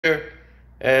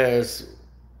as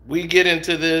we get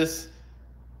into this.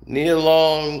 Nia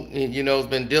Long, has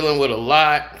been dealing with a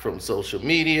lot from social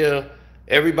media.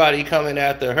 Everybody coming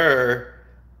after her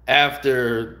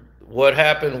after what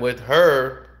happened with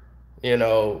her, you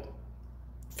know,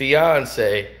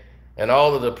 fiance and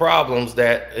all of the problems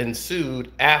that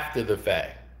ensued after the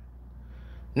fact.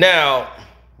 Now,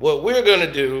 what we're going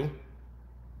to do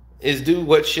is do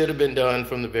what should have been done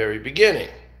from the very beginning.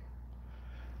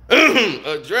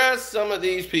 Address some of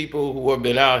these people who have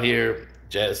been out here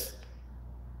just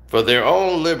for their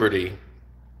own liberty,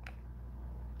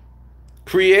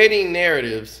 creating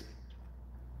narratives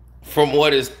from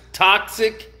what is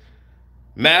toxic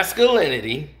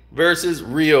masculinity versus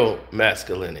real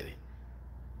masculinity.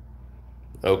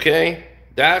 Okay?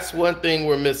 That's one thing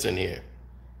we're missing here.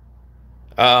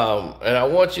 And I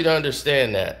want you to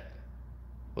understand that.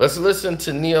 Let's listen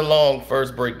to Nia Long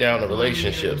first break down the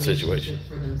relationship situation.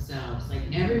 For themselves. Like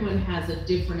everyone has a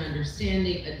different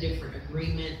understanding, a different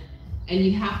agreement, and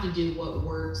you have to do what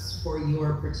works for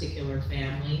your particular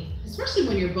family, especially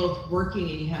when you're both working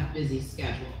and you have busy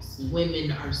schedules.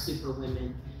 Women are super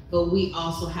women, but we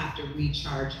also have to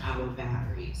recharge our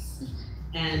batteries.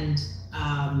 And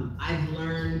I've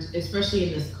learned, especially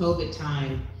in this COVID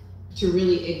time, to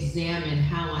really examine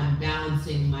how I'm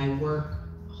balancing my work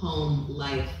home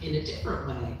life in a different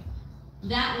way.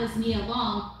 That was Nia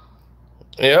Long.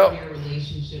 Yep. Their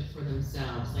relationship for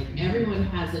themselves. Like everyone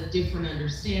has a different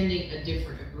understanding, a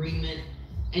different agreement,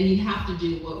 and you have to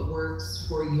do what works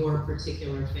for your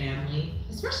particular family,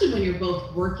 especially when you're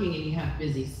both working and you have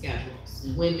busy schedules.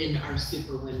 Women are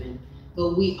super women,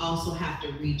 but we also have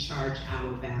to recharge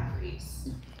our batteries.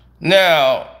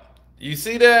 Now, you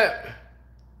see that?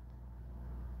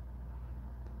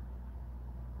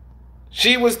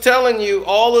 She was telling you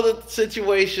all of the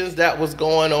situations that was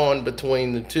going on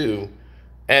between the two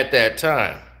at that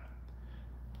time.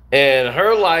 And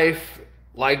her life,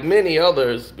 like many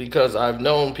others, because I've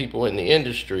known people in the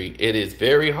industry, it is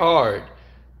very hard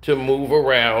to move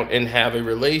around and have a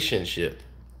relationship.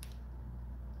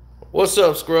 What's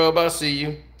up, Scrub? I see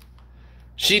you.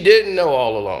 She didn't know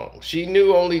all along. She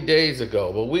knew only days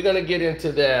ago. But we're going to get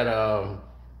into that.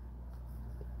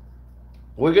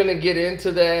 We're going to get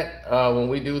into that when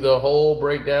we do the whole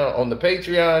breakdown on the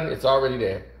Patreon. It's already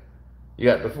there. You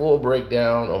got the full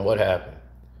breakdown on what happened.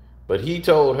 But he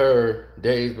told her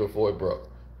days before it broke.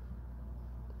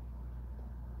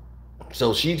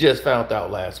 So she just found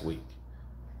out last week.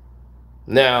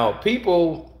 Now,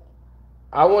 people,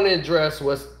 I want to address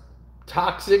what's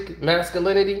toxic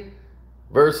masculinity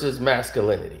versus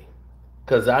masculinity.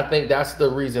 Because I think that's the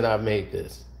reason I made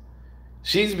this.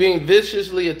 She's being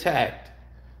viciously attacked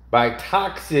by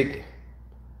toxic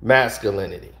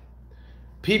masculinity.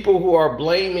 People who are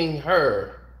blaming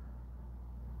her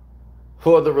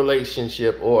for the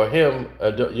relationship or him,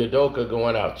 Udoka,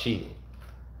 going out cheating.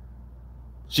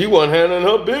 She wasn't handling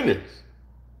her business.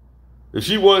 If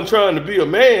she wasn't trying to be a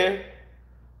man,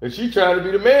 and she trying to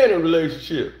be the man in the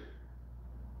relationship.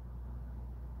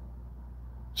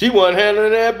 She wasn't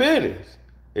handling that business.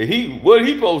 And what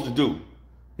he supposed to do?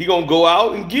 He gonna go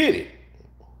out and get it.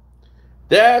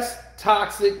 That's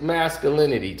toxic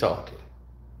masculinity talking.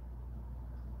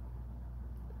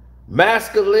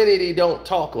 Masculinity don't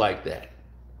talk like that.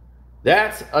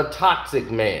 That's a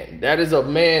toxic man. That is a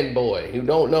man boy who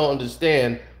don't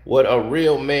understand what a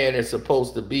real man is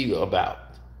supposed to be about.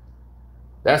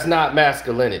 That's not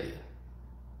masculinity.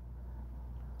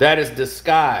 That is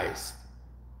disguised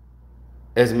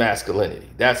as masculinity.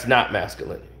 That's not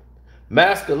masculinity.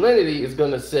 Masculinity is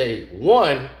going to say,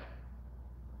 one,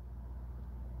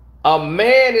 a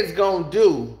man is going to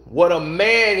do what a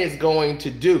man is going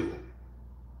to do.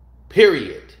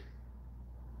 Period.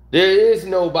 There is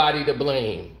nobody to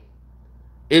blame.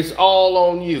 It's all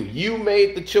on you. You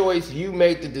made the choice. You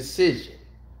made the decision.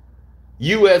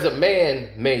 You as a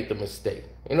man made the mistake.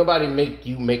 Ain't nobody make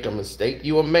you make a mistake.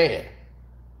 You a man.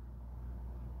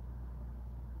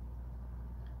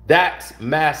 That's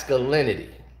masculinity.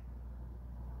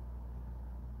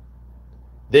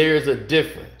 There's a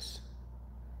difference.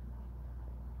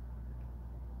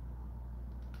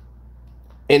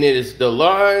 And the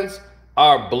lines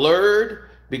are blurred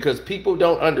because people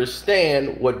don't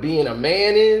understand what being a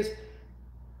man is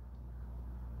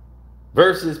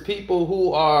versus people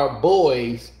who are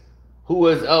boys who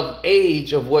is of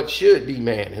age of what should be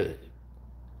manhood.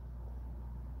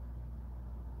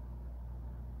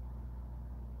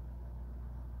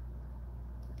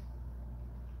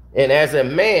 And as a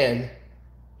man,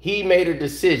 he made a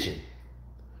decision.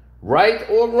 Right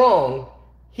or wrong,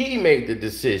 he made the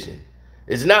decision.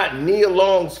 It's not Nia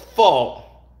Long's fault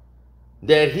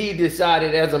that he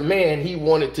decided as a man he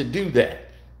wanted to do that.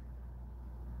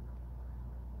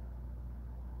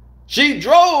 She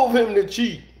drove him to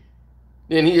cheat.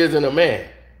 Then he isn't a man.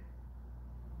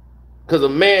 Because a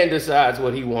man decides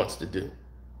what he wants to do.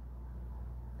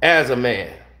 As a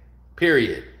man.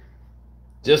 Period.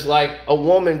 Just like a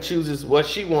woman chooses what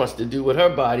she wants to do with her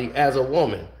body as a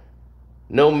woman.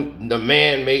 No, the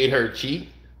man made her cheat.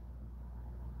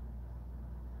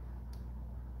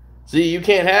 See, you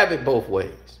can't have it both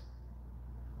ways.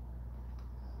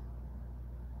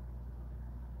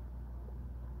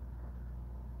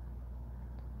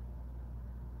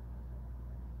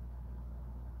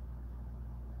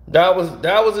 That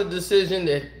was a decision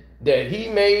that he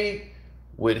made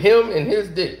with him and his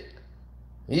dick.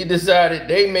 He decided,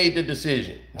 they made the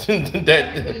decision.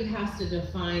 Everybody has to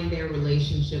define their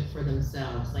relationship for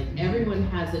themselves. Like, everyone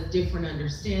has a different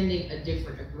understanding, a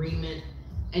different agreement,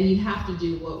 and you have to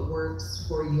do what works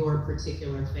for your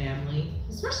particular family,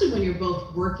 especially when you're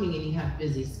both working and you have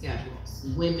busy schedules.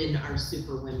 Women are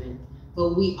super women,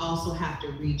 but we also have to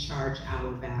recharge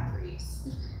our batteries.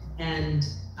 And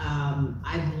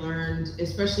I've learned,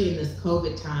 especially in this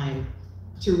COVID time,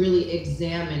 to really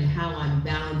examine how I'm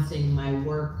balancing my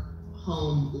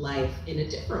work-home life in a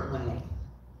different way.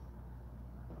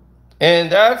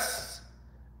 And that's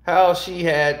how she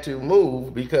had to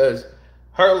move, because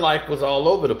her life was all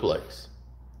over the place.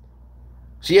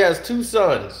 She has 2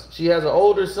 sons. She has an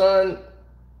older son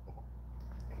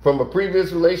from a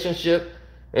previous relationship,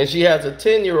 and she has a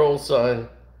 10-year-old son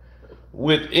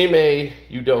with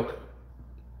Udoka.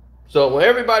 So when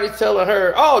everybody's telling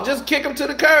her, oh, just kick him to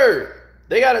the curb,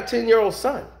 they got a 10-year-old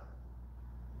son.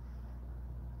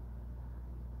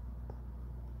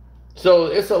 So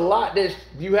it's a lot that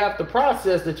you have to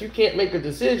process, that you can't make a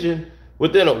decision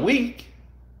within a week.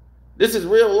 This is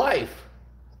real life.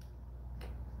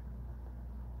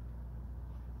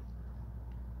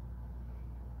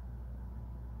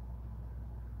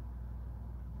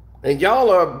 And y'all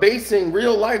are basing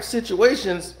real life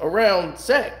situations around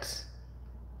sex.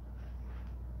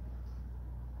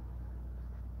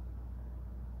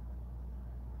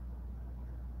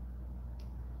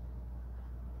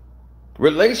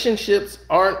 Relationships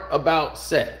aren't about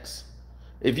sex.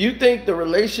 If you think the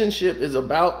relationship is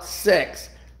about sex,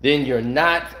 then you're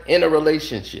not in a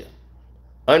relationship.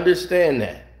 Understand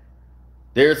that.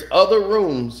 There's other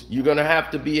rooms you're going to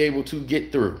have to be able to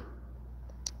get through.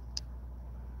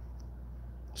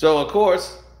 So, of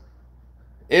course,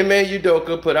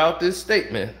 Udoka put out this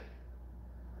statement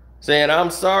saying,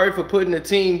 I'm sorry for putting the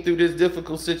team through this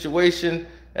difficult situation,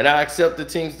 and I accept the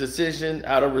team's decision.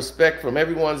 Out of respect from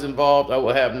everyone's involved, I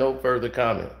will have no further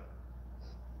comment.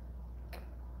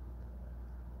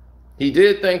 He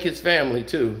did thank his family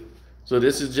too. So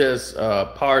this is just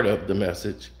part of the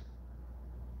message,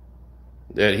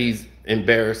 that he's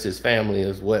embarrassed his family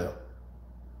as well.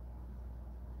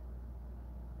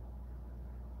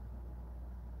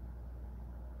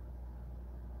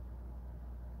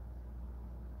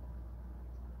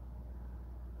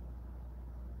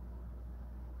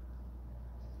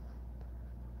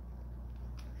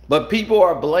 But people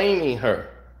are blaming her,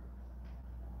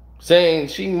 saying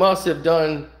she must have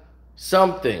done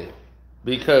something,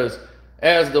 because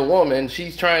as the woman,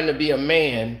 she's trying to be a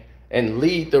man and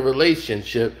lead the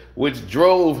relationship, which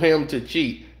drove him to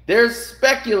cheat. They're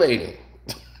speculating.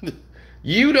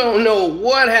 You don't know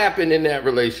what happened in that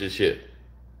relationship.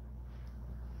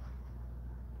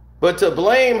 But to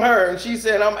blame her, and she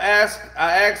said, I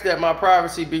ask that my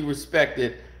privacy be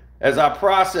respected as I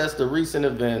process the recent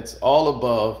events. All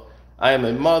above, I am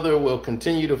a mother, will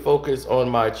continue to focus on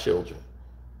my children.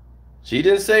 She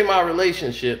didn't say my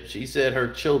relationship, she said her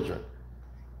children.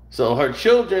 So her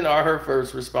children are her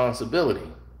first responsibility,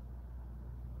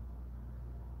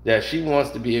 that she wants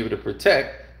to be able to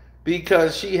protect,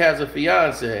 because she has a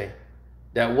fiance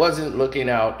that wasn't looking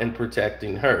out and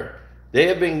protecting her. They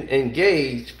have been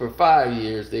engaged for 5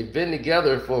 years. They've been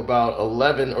together for about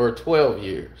 11 or 12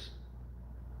 years.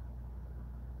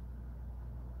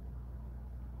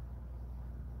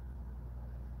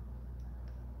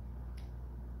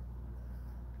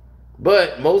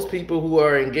 But most people who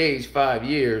are engaged 5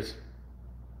 years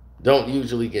don't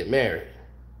usually get married.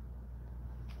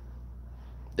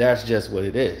 That's just what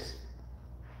it is.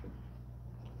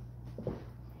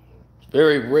 It's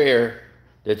very rare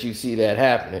that you see that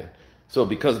happening. So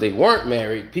because they weren't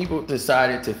married, people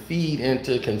decided to feed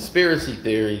into conspiracy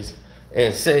theories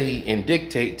and say and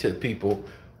dictate to people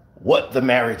what the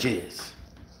marriage is,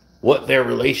 what their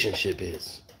relationship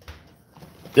is.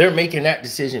 They're making that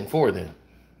decision for them.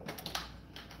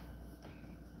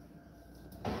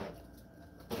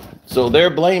 So they're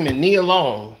blaming Nia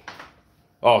Long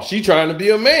Oh, she trying to be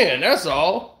a man, that's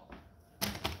all.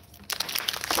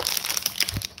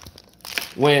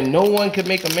 When no one can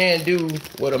make a man do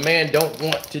what a man don't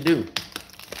want to do.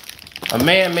 A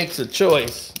man makes a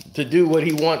choice to do what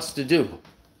he wants to do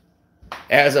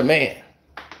as a man.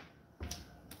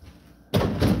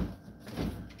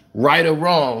 Right or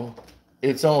wrong,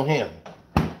 it's on him.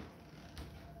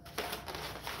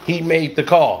 He made the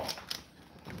call.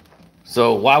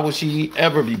 So why would she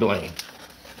ever be blamed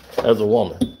as a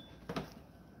woman?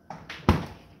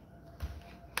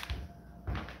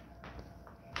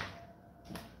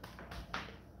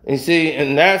 And see,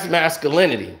 and that's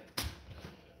masculinity.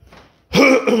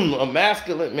 A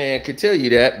masculine man could tell you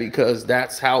that because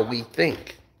that's how we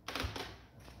think.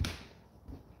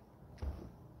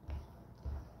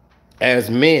 As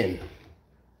men,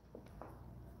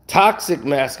 toxic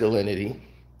masculinity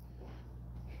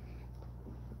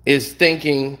is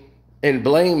thinking and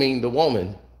blaming the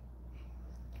woman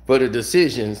for the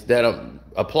decisions that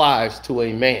applies to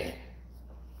a man.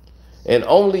 And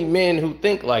only men who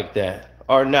think like that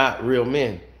are not real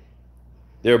men.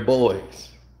 They're boys.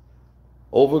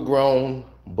 Overgrown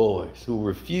boys who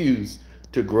refuse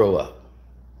to grow up.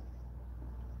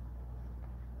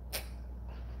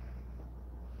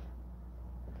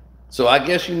 So I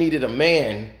guess you needed a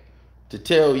man to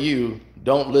tell you,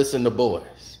 don't listen to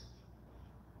boys.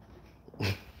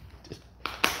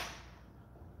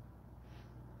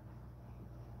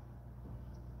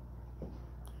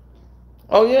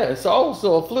 Oh yeah, it's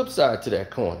also a flip side to that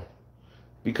coin.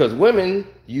 Because women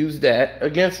use that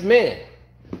against men.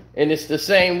 And it's the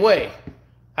same way.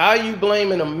 How are you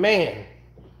blaming a man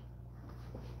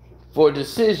for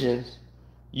decisions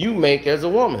you make as a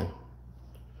woman?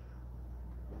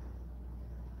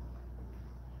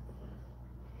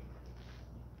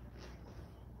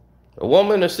 A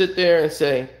woman will sit there and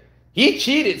say, he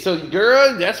cheated, so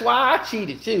girl, that's why I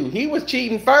cheated too. He was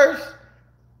cheating first.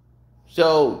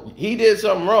 So he did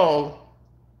something wrong,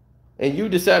 and you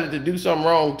decided to do something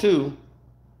wrong too.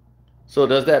 So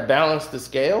does that balance the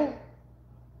scale?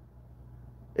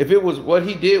 If it was what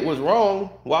he did was wrong,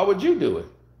 why would you do it?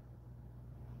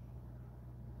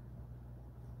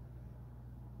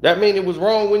 That means it was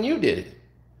wrong when you did it.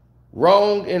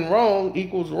 Wrong and wrong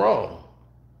equals wrong.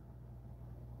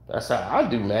 That's how I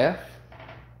do math.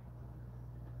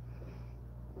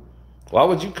 Why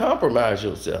would you compromise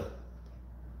yourself?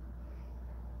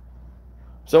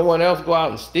 Someone else go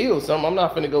out and steal something, I'm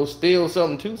not going to go steal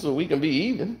something too so we can be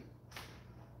even.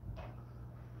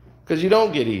 Because you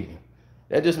don't get even.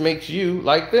 That just makes you,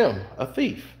 like them, a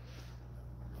thief.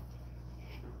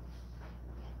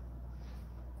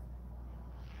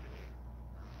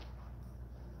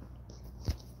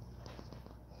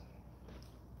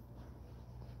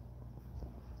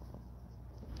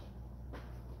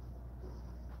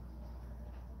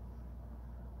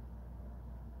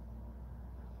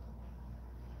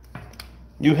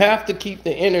 You have to keep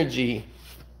the energy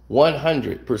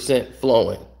 100%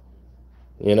 flowing.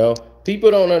 You know,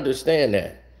 people don't understand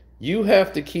that. You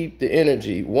have to keep the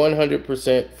energy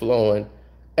 100% flowing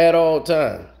at all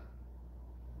times.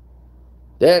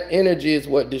 That energy is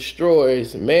what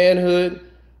destroys manhood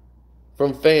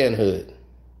from fanhood.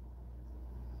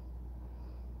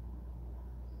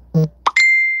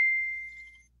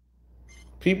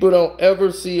 People don't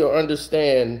ever see or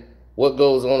understand what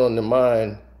goes on in the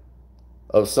mind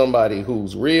of somebody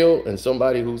who's real and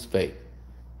somebody who's fake.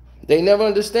 They never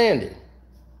understand it.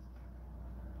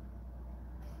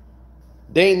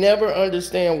 They never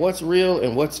understand what's real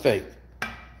and what's fake.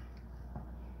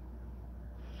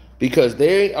 Because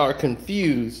they are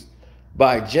confused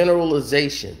by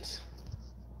generalizations.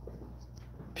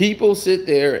 People sit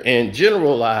there and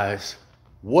generalize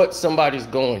what somebody's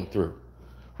going through.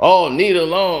 Oh, Nita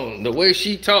Long, the way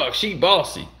she talks, she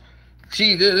bossy.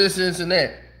 She did this, and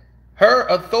that. Her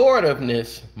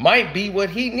authoritiveness might be what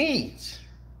he needs.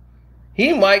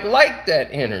 He might like that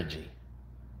energy.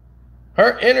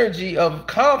 Her energy of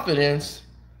confidence,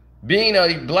 being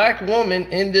a black woman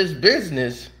in this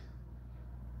business,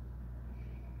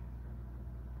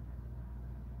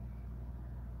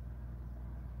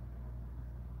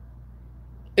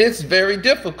 it's very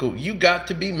difficult. You got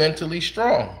to be mentally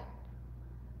strong.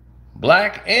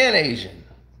 Black and Asian,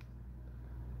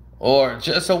 or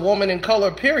just a woman in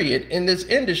color, period, in this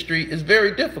industry is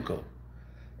very difficult.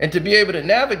 And to be able to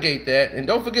navigate that, and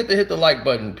don't forget to hit the like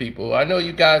button, people. I know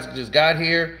you guys just got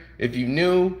here. If you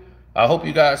new, I hope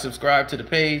you guys subscribe to the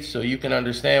page so you can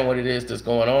understand what it is that's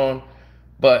going on.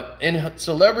 But in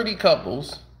celebrity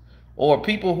couples or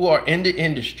people who are in the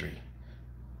industry,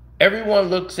 everyone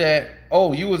looks at,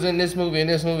 oh, you was in this movie,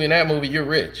 and that movie, you're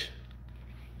rich.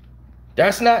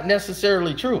 That's not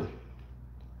necessarily true.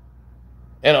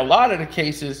 In a lot of the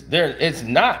cases, it's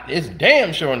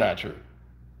damn sure not true.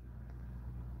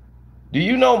 Do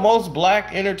you know most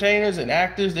black entertainers and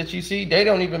actors that you see, they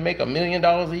don't even make $1 million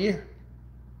a year?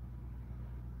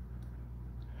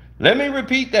 Let me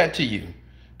repeat that to you.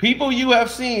 People you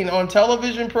have seen on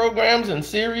television programs and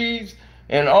series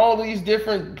and all these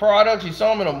different products, you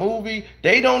saw them in a movie,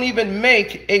 they don't even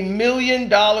make $1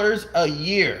 million a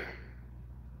year.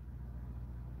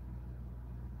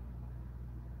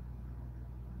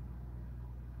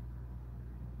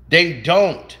 They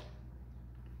don't.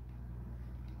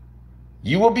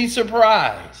 You will be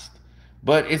surprised,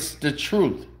 but it's the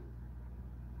truth.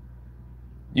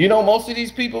 You know most of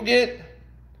these people get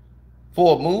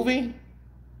for a movie?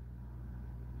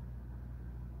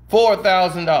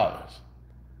 $4,000.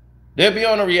 They'll be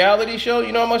on a reality show.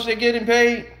 You know how much they're getting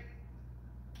paid?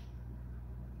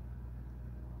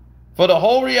 For the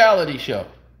whole reality show,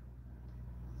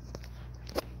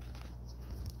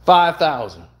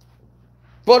 $5,000.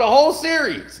 For the whole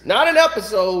series, not an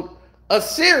episode, a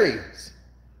series.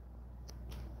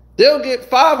 They'll get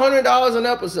 $500 an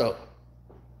episode.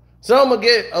 Some will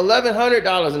get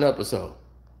 $1,100 an episode.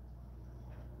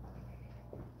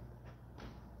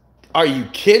 Are you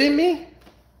kidding me?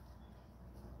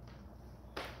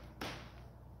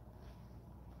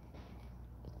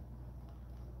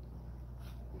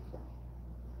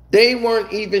 They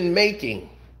weren't even making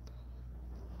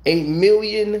 $1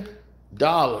 million.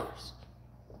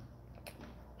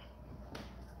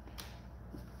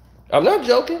 I'm not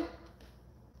joking.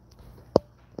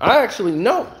 I actually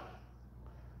know.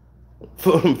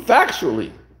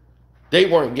 Factually, they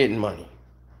weren't getting money.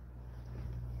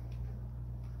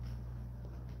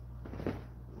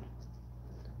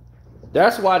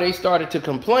 That's why they started to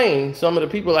complain. Some of the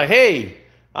people like, hey,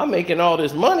 I'm making all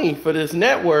this money for this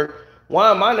network.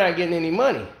 Why am I not getting any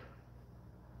money?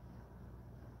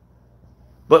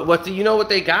 But what do you know what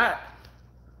they got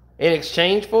in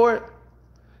exchange for it?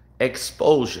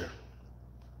 Exposure.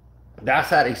 That's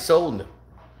how they sold them.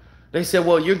 They said,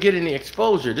 well, you're getting the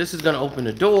exposure. This is going to open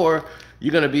the door.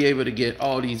 You're going to be able to get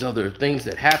all these other things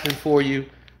that happen for you.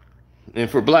 And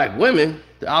for black women,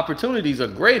 the opportunities are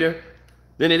greater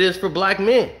than it is for black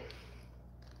men.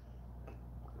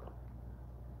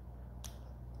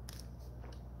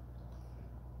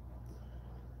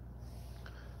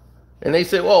 And they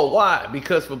said, well, why?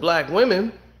 Because for black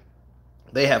women,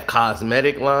 they have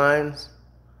cosmetic lines,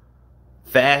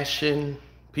 fashion.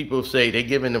 People say they're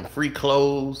giving them free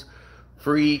clothes,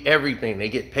 free everything. They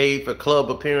get paid for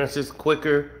club appearances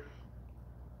quicker.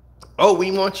 Oh,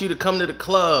 we want you to come to the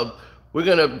club. We're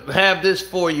going to have this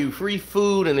for you, free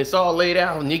food, and it's all laid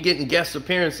out, and you're getting guest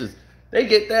appearances. They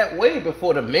get that way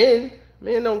before the men.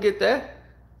 Men don't get that.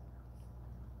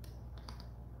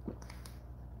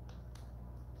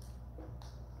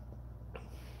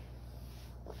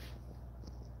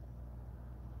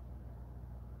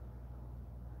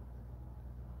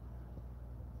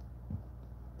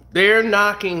 They're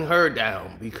knocking her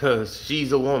down because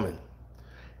she's a woman.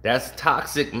 That's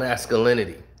toxic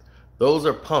masculinity. Those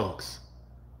are punks.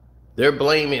 They're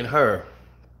blaming her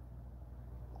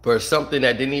for something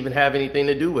that didn't even have anything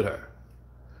to do with her.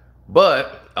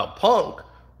 But a punk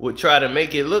would try to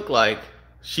make it look like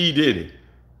she did it.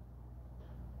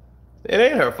 It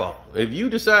ain't her fault. If you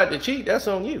decide to cheat, that's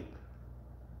on you.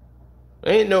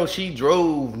 Ain't no she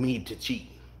drove me to cheat.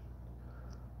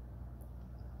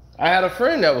 I had a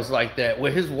friend that was like that,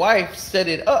 where his wife set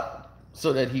it up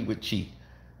so that he would cheat.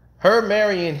 Her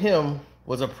marrying him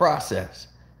was a process.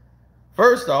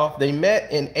 First off, they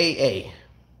met in AA.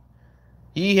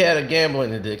 He had a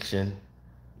gambling addiction.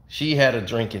 She had a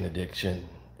drinking addiction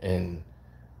and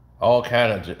all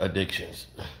kinds of addictions.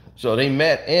 So they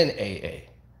met in AA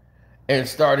and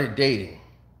started dating.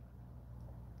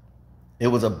 It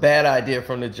was a bad idea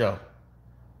from the jump.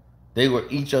 They were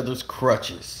each other's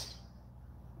crutches.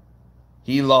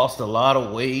 He lost a lot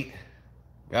of weight,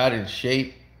 got in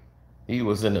shape. He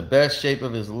was in the best shape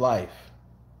of his life.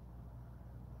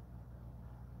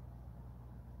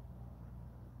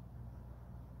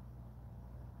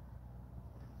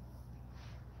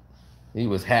 He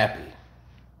was happy.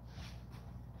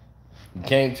 He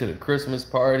came to the Christmas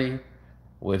party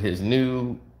with his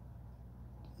new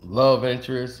love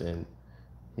interest, and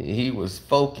he was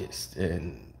focused,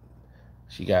 and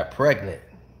she got pregnant.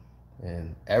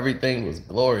 And everything was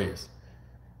glorious.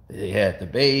 They had the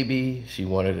baby. She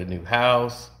wanted a new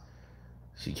house.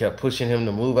 She kept pushing him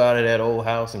to move out of that old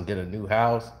house and get a new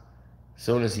house. As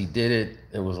soon as he did it,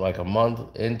 it was like a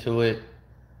month into it,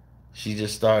 she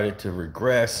just started to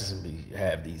regress and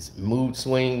have these mood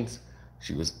swings.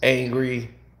 She was angry.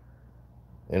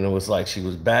 And it was like she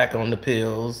was back on the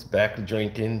pills, back to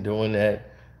drinking, doing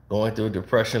that, going through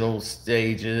depressional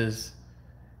stages,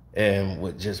 and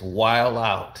would just wild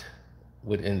out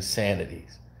with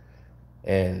insanities.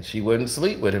 And she wouldn't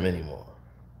sleep with him anymore.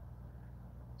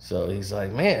 So he's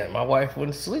like, man, my wife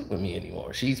wouldn't sleep with me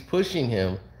anymore. She's pushing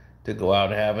him to go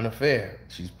out and have an affair.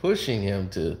 She's pushing him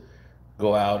to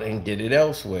go out and get it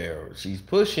elsewhere. She's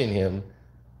pushing him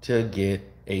to get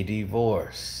a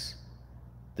divorce.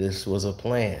 This was a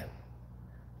plan.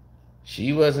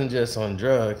 She wasn't just on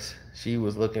drugs. She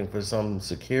was looking for some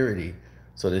security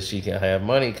so that she can have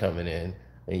money coming in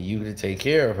and you to take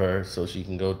care of her so she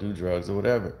can go do drugs or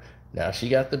whatever. Now she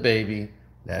got the baby.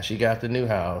 Now she got the new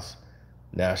house.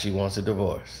 Now she wants a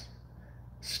divorce.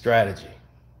 Strategy.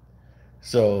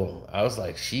 So I was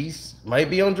like, she might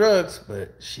be on drugs,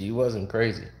 but she wasn't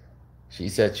crazy. She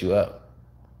set you up.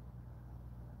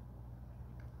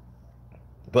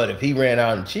 But if he ran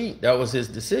out and cheat, that was his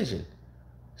decision.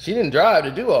 She didn't drive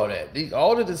to do all that.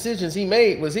 All the decisions he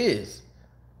made was his.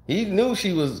 He knew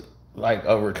she was like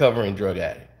a recovering drug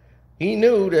addict. He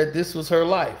knew that this was her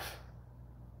life.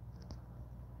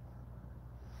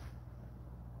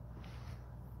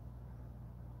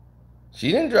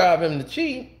 She didn't drive him to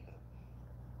cheat.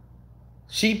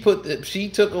 She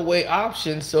took away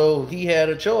options so he had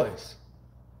a choice.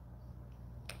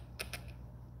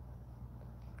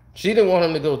 She didn't want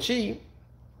him to go cheat.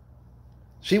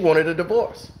 She wanted a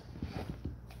divorce.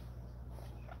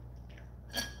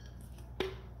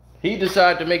 He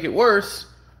decided to make it worse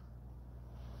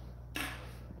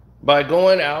by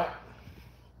going out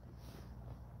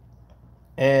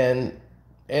and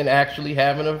actually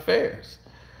having affairs.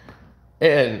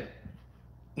 And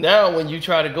now when you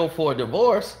try to go for a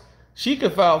divorce, she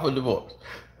could file for divorce.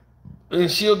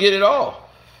 And she'll get it all.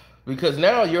 Because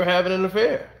now you're having an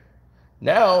affair.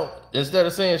 Now, instead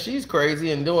of saying she's crazy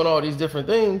and doing all these different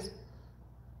things,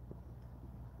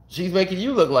 she's making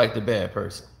you look like the bad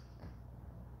person.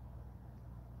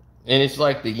 And it's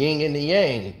like the yin and the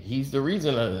yang. He's the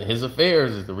reason, his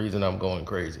affairs is the reason I'm going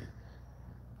crazy.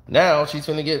 Now she's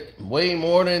going to get way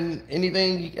more than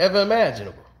anything ever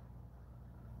imaginable.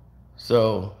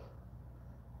 So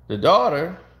the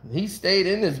daughter, he stayed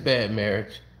in this bad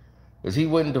marriage because he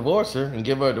wouldn't divorce her and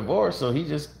give her a divorce. So he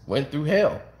just went through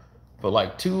hell for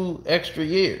like 2 extra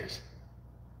years.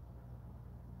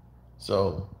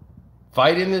 So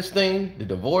fighting this thing, the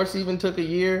divorce even took a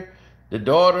year. The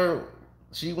daughter,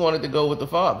 she wanted to go with the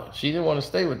father. She didn't want to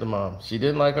stay with the mom. She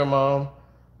didn't like her mom.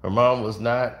 Her mom was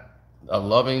not a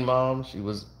loving mom. She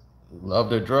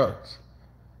loved her drugs.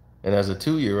 And as a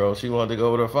 2-year-old, she wanted to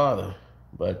go with her father.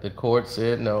 But the court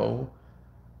said no.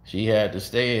 She had to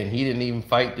stay, and he didn't even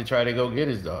fight to try to go get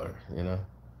his daughter, you know.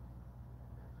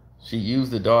 She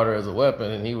used the daughter as a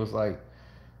weapon, and he was like,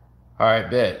 all right,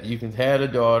 bet. You can have the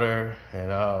daughter,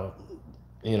 and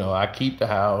I keep the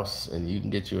house, and you can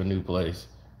get you a new place.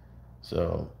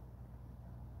 So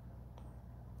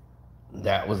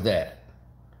that was that.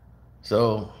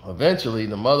 So eventually,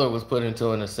 the mother was put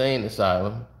into an insane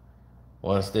asylum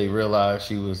once they realized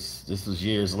this was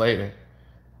years later.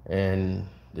 And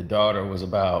the daughter was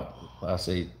about, I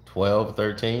say 12,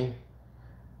 13.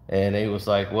 And they was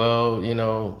like, well,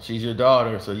 she's your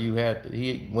daughter, so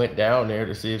he went down there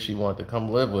to see if she wanted to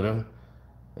come live with him.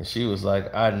 And she was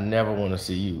like, I never want to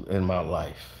see you in my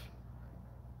life.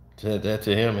 Said that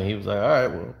to him, and he was like, all right,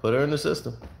 well, put her in the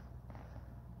system.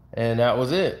 And that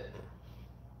was it.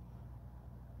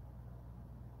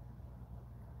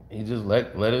 He just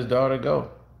let his daughter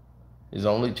go, his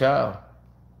only child.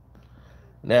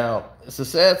 Now, it's a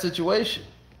sad situation.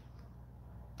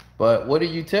 But what do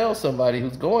you tell somebody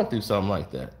who's going through something like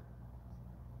that?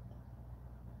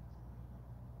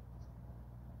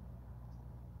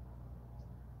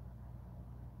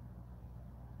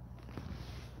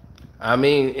 I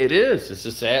mean, it is. It's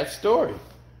a sad story.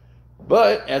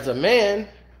 But as a man,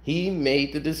 he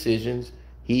made the decisions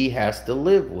he has to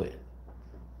live with.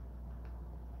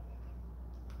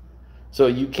 So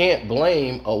you can't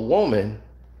blame a woman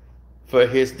for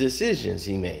his decisions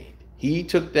he made. He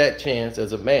took that chance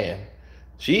as a man.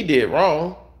 She did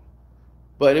wrong,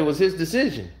 but it was his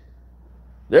decision.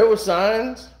 There were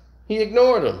signs, he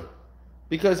ignored them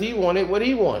because he wanted what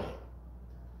he wanted.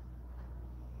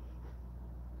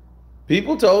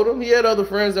 People told him. He had other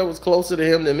friends that was closer to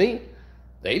him than me.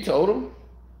 They told him.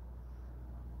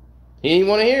 He didn't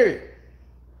want to hear it.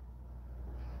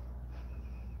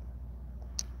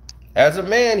 As a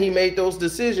man, he made those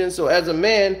decisions. So as a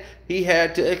man, he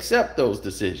had to accept those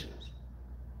decisions.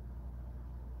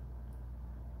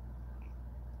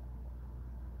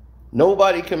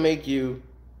 Nobody can make you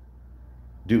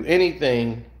do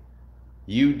anything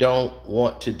you don't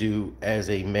want to do as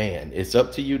a man. It's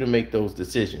up to you to make those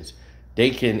decisions. They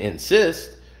can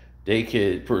insist, they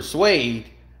could persuade,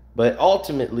 but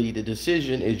ultimately the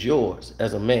decision is yours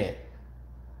as a man.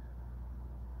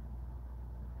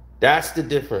 That's the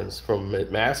difference from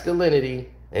masculinity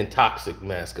and toxic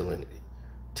masculinity.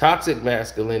 Toxic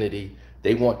masculinity,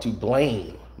 they want to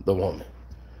blame the woman.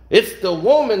 It's the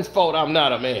woman's fault I'm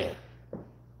not a man.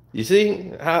 You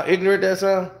see how ignorant that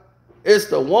sounds? It's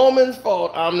the woman's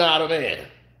fault I'm not a man.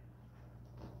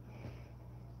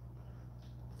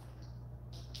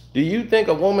 Do you think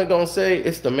a woman gonna say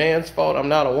it's the man's fault I'm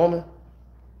not a woman?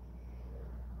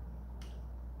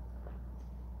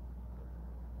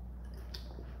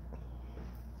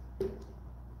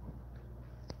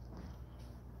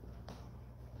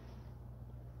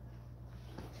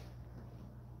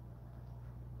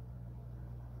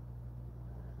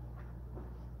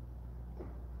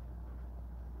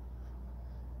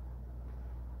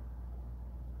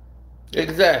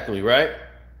 Exactly, right?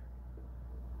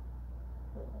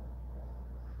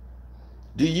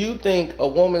 Do you think a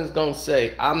woman's gonna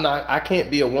say, I can't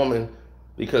be a woman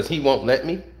because he won't let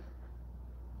me?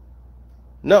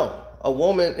 No. A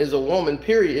woman is a woman,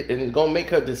 period, and is gonna make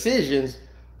her decisions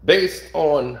based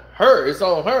on her. It's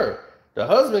on her. The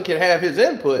husband can have his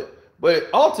input, but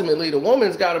ultimately the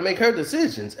woman's gotta make her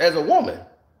decisions as a woman.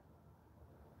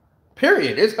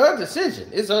 Period. It's her decision.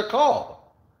 It's her call.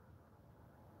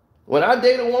 When I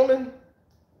date a woman,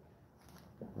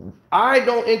 I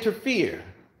don't interfere.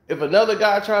 If another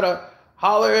guy try to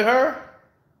holler at her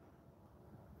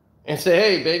and say,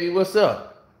 hey, baby, what's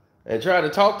up? And try to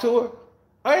talk to her,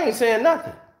 I ain't saying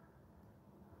nothing.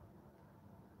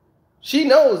 She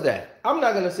knows that. I'm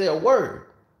not going to say a word.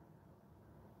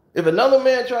 If another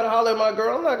man try to holler at my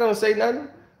girl, I'm not going to say nothing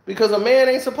because a man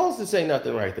ain't supposed to say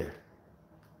nothing right there.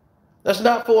 That's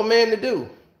not for a man to do.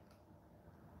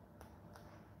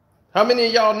 How many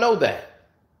of y'all know that?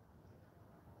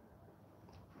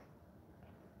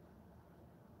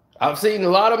 I've seen a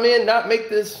lot of men not make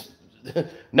this,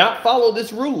 not follow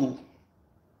this rule.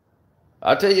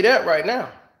 I'll tell you that right now.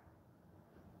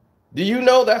 Do you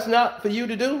know that's not for you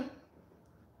to do?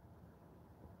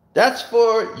 That's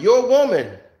for your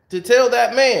woman to tell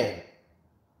that man,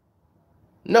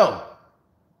 no,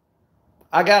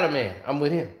 I got a man, I'm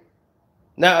with him.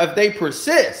 Now, if they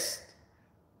persist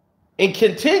and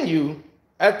continue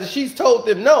after she's told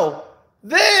them no,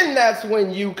 then that's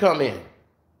when you come in.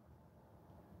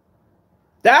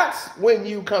 That's when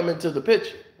you come into the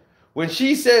picture. When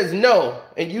she says no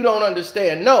and you don't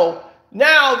understand no,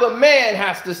 now the man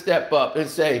has to step up and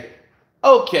say,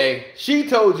 okay, she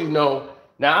told you no.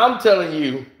 Now I'm telling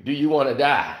you, do you want to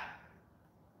die?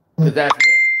 Because that's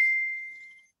next.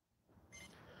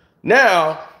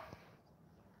 Now,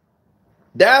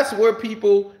 that's where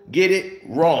people get it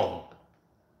wrong.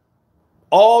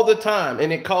 All the time,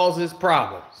 and it causes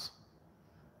problems.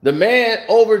 The man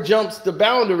overjumps the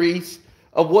boundaries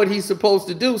of what he's supposed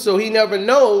to do, so he never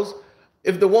knows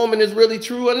if the woman is really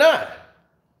true or not.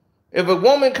 If a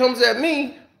woman comes at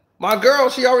me, my girl,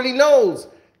 she already knows.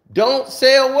 Don't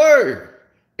say a word.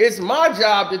 It's my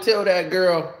job to tell that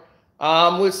girl,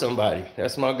 I'm with somebody.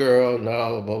 That's my girl,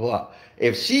 no, blah, blah, blah.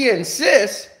 If she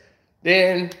insists,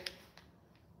 then,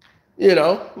 you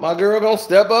know, my girl gonna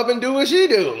step up and do what she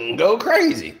do and go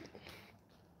crazy.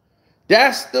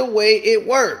 That's the way it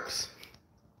works.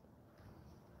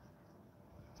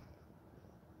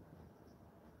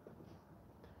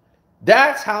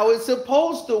 That's how it's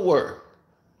supposed to work.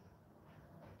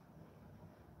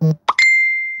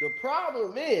 The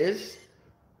problem is,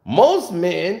 most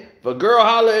men, if a girl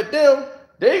holler at them,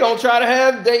 they gonna try to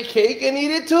have their cake and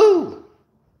eat it too.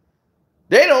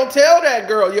 They don't tell that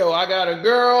girl, yo, I got a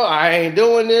girl, I ain't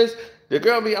doing this. The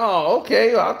girl be, oh,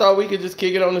 okay, I thought we could just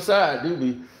kick it on the side. Dude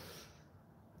be,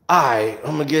 all right,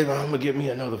 I'm gonna get me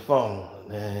another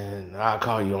phone, and I'll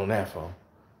call you on that phone.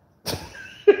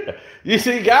 You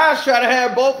see, guys try to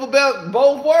have both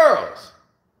worlds.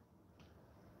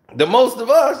 The most of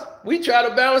us, we try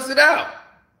to balance it out.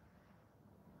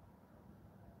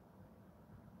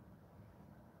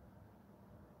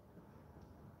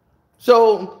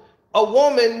 So a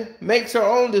woman makes her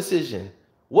own decision.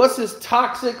 What's this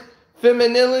toxic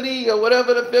femininity or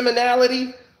whatever the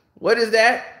feminality? What is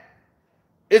that?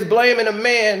 It's blaming a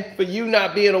man for you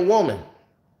not being a woman.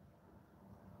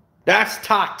 That's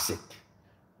toxic.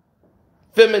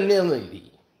 Femininity,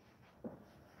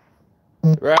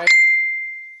 right?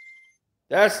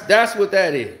 That's what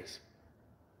that is.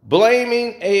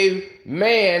 Blaming a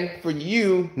man for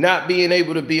you not being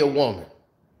able to be a woman.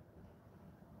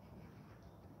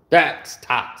 That's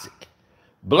toxic.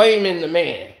 Blaming the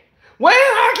man. Well,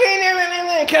 I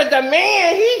can't because the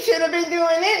man, he should have been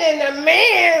doing it, and the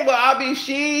man, well,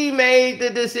 she made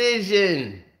the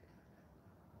decision.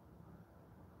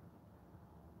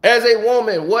 As a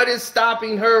woman, what is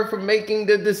stopping her from making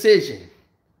the decision?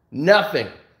 Nothing.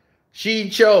 She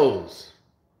chose.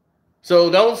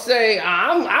 So don't say,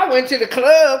 I went to the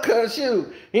club because,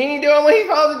 shoot, he ain't doing what he's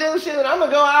supposed to do. Shoot, I'm going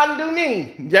to go out and do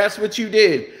me. That's what you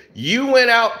did. You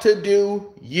went out to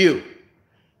do you.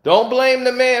 Don't blame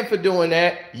the man for doing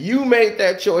that. You made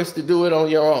that choice to do it on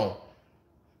your own.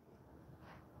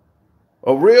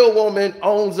 A real woman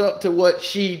owns up to what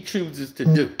she chooses to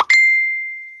do.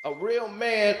 A real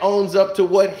man owns up to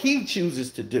what he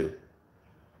chooses to do.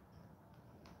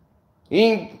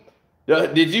 Did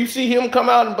you see him come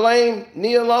out and blame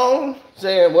Nia Long?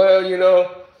 Saying, well, you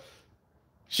know,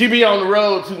 she be on the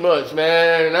road too much,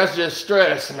 man. And that's just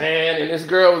stress, man. And this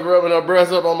girl was rubbing her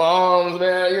breasts up on my arms,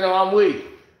 man. You know, I'm weak.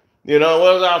 You know,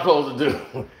 what was I supposed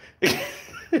to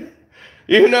do?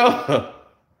 You know?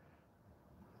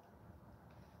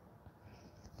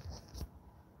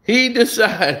 He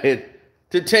decided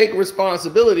to take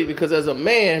responsibility because as a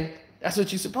man, that's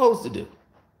what you're supposed to do.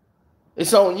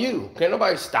 It's on you. Can't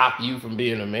nobody stop you from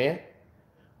being a man.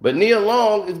 But Nia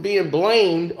Long is being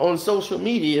blamed on social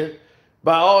media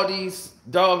by all these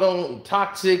doggone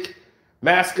toxic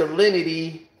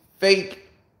masculinity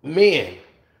fake men.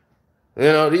 You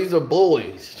know, these are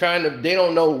boys they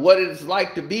don't know what it's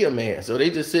like to be a man. So they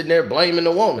just sitting there blaming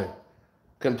the woman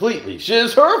completely.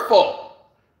 It's her fault.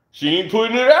 She ain't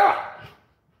putting it out.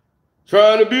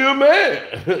 Trying to be a man.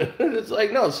 It's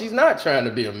like, no, she's not trying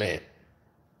to be a man.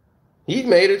 He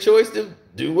made a choice to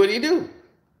do what he do.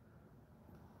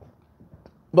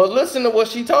 But listen to what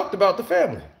she talked about the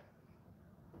family.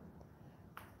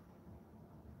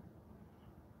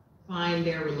 Find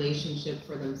their relationship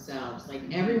for themselves. Like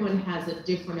everyone has a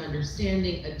different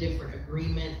understanding, a different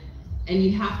agreement, and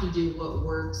you have to do what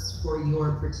works for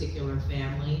your particular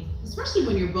family, especially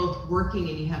when you're both working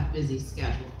and you have busy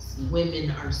schedules.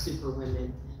 Women are super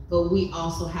women, but we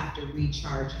also have to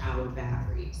recharge our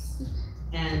batteries.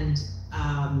 And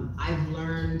I've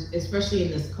learned, especially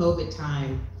in this COVID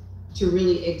time, to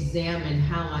really examine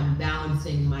how I'm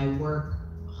balancing my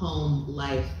work-home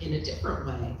life in a different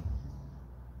way.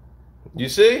 You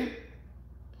see?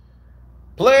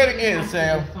 Play it again,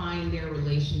 Sam. Find their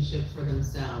relationship for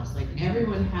themselves. Like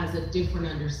everyone has a different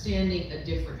understanding, a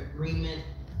different agreement,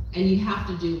 and you have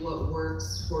to do what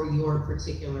works for your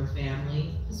particular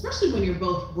family, especially when you're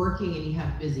both working and you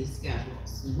have busy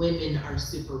schedules. Women are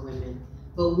super women,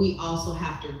 but we also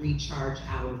have to recharge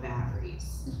our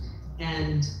batteries.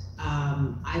 And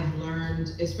I've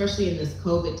learned, especially in this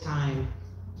COVID time,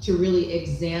 to really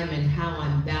examine how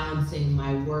I'm balancing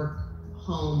my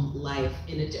work-home life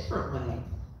in a different way.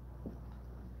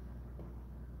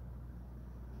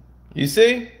 You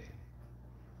see?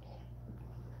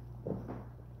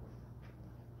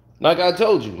 Like I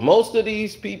told you, most of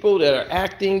these people that are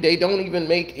acting, they don't even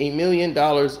make $1 million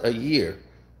a year.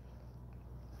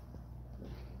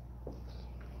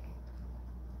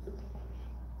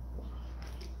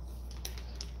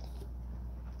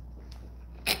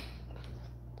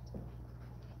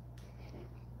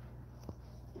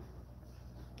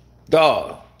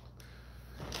 Dog,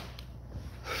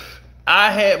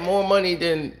 I had more money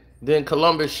than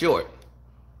Columbus Short.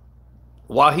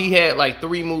 While he had like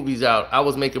 3 movies out, I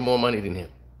was making more money than him.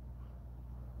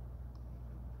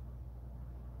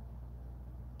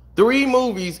 3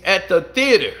 movies at the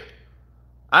theater.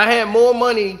 I had more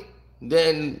money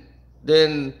than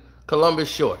Columbus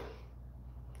Short.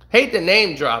 Hate to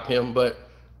name drop him, but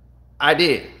I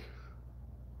did.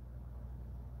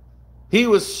 He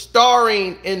was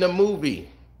starring in the movie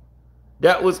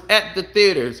that was at the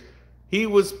theaters. He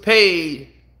was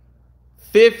paid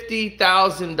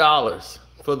 $50,000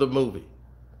 for the movie.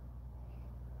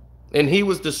 And he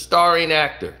was the starring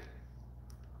actor.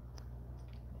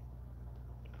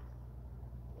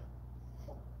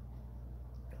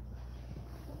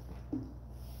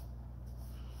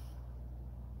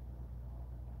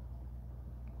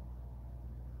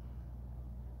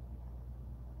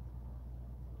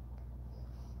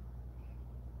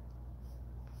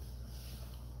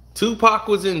 Tupac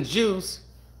was in Juice.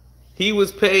 He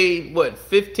was paid, what,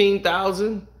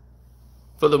 $15,000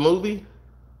 for the movie?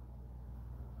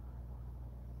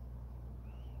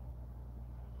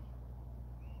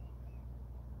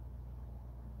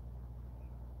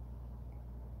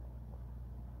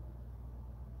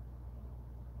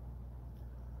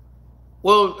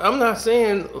 Well, I'm not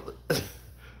saying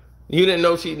you didn't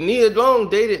know Nia Long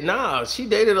dated. Nah, she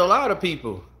dated a lot of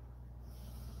people.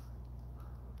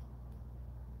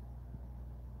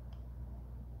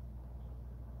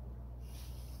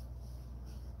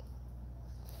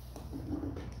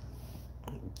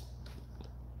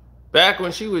 Back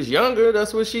when she was younger,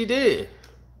 that's what she did.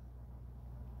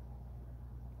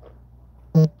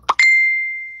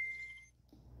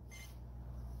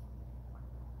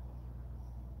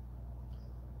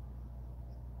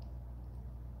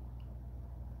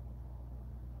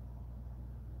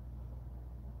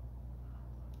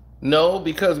 No,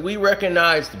 because we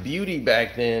recognized beauty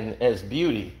back then as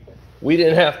beauty. We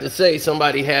didn't have to say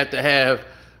somebody had to have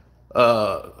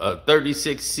a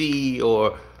 36C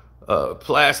or a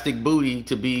plastic booty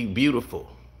to be beautiful.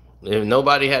 And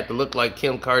nobody had to look like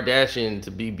Kim Kardashian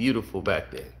to be beautiful back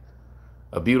then.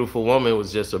 A beautiful woman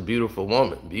was just a beautiful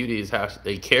woman. Beauty is how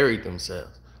they carried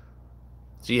themselves.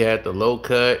 She had the low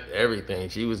cut, everything.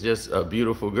 She was just a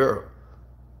beautiful girl.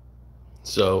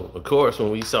 So, of course, when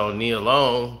we saw Nia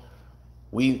Long,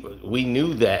 we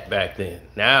knew that back then.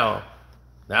 Now,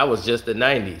 that was just the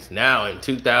 90s. Now, in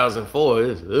 2004,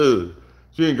 it's,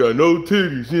 she ain't got no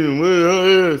titties. She ain't wear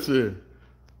her ass in.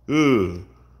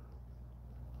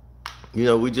 You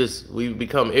know, we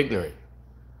become ignorant.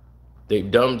 They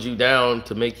dumbed you down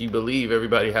to make you believe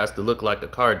everybody has to look like a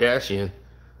Kardashian.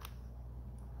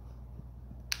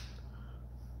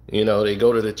 You know, they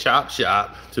go to the chop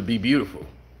shop to be beautiful.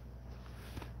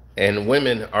 And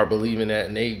women are believing that,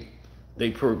 and they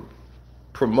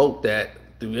promote that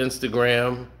through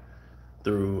Instagram,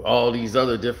 through all these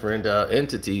other different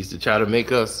entities to try to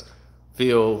make us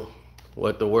feel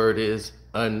what the word is,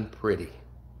 unpretty.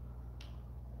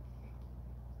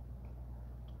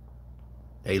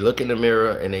 They look in the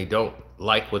mirror and they don't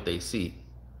like what they see.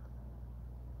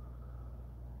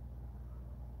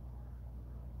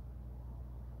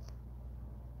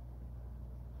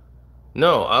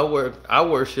 No, I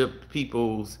worship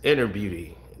people's inner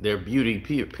beauty, their beauty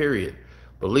period.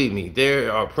 Believe me,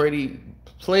 there are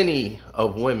plenty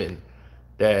of women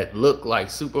that look like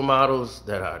supermodels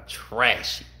that are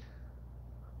trashy.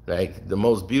 Like the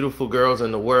most beautiful girls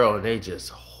in the world, and they just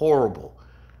horrible.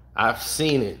 I've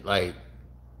seen it. Like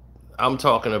I'm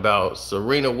talking about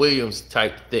Serena Williams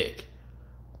type thick.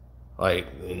 Like,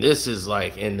 and this is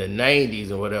like in the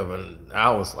 90s or whatever. And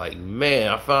I was like, man,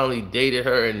 I finally dated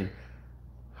her, and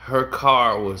her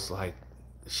car was like,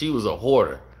 she was a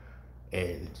hoarder,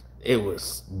 and it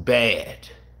was bad.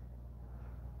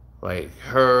 Like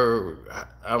her,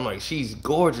 I'm like, she's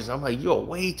gorgeous. I'm like, you're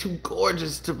way too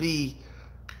gorgeous to be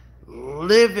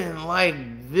living like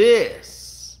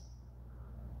this.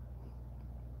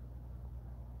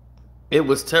 It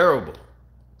was terrible.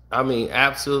 I mean,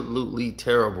 absolutely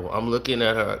terrible. I'm looking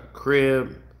at her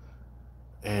crib,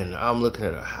 and I'm looking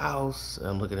at her house, and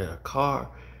I'm looking at her car.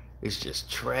 It's just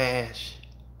trash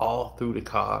all through the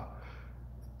car.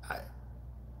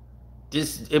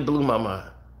 It blew my mind.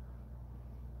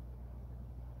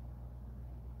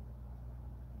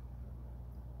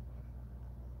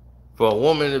 For a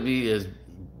woman to be as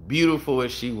beautiful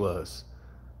as she was,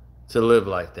 to live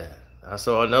like that. I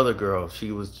saw another girl.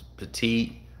 She was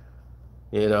petite,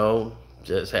 you know,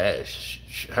 just had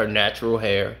her natural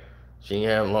hair. She didn't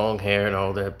have long hair and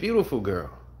all that. Beautiful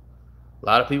girl. A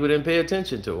lot of people didn't pay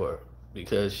attention to her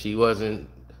because she wasn't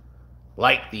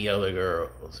like the other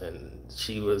girls, and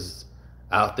she was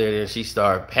out there, and she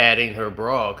started padding her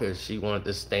bra because she wanted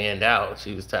to stand out.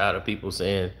 She was tired of people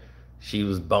saying she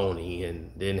was bony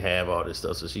and didn't have all this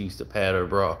stuff, so she used to pad her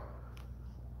bra.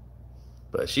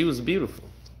 But she was beautiful.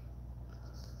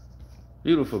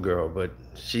 Beautiful girl, but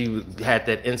she had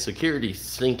that insecurity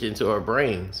sink into her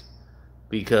brains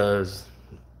because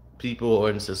people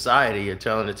in society are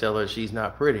trying to tell her she's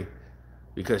not pretty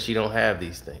because she don't have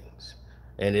these things.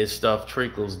 And this stuff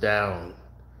trickles down.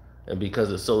 And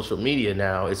because of social media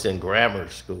now, it's in grammar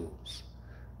schools.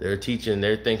 They're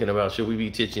thinking about, should we be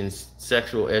teaching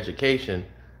sexual education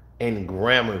in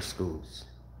grammar schools?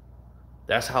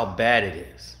 That's how bad it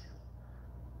is.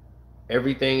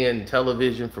 Everything in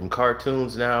television, from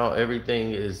cartoons now,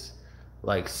 everything is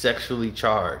like sexually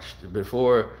charged.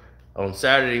 Before, on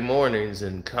Saturday mornings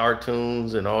and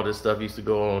cartoons and all this stuff used to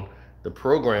go on, the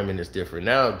programming is different.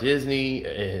 Now Disney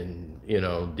and, you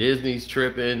know, Disney's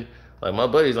tripping. Like my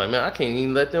buddy's like, man, I can't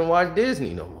even let them watch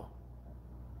Disney no more.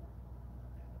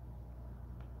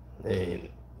 And,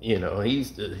 you know,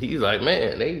 he's like,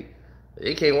 man,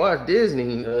 they can't watch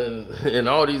Disney and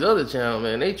all these other channels,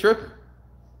 man. They tripping.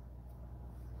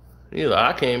 You know,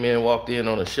 I came in, walked in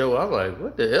on a show. I'm like,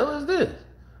 what the hell is this?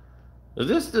 Is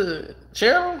this the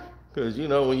channel? Because, you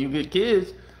know, when you get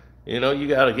kids, you know, you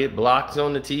got to get blocks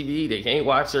on the TV. They can't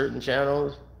watch certain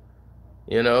channels,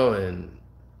 you know, and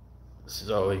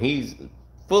so he's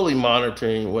fully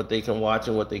monitoring what they can watch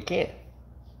and what they can't.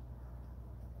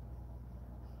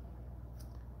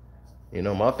 You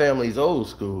know, my family's old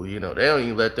school. You know, they don't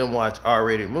even let them watch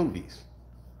R-rated movies.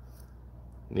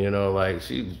 You know, like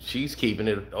she's keeping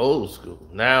it old school.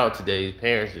 Now today's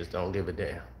parents just don't give a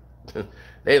damn.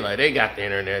 They got the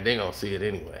internet, they gonna see it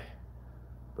anyway.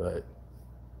 But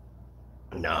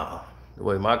no, the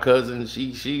way my cousin,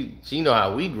 she know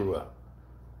how we grew up.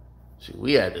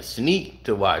 We had to sneak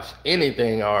to watch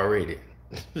anything R-rated.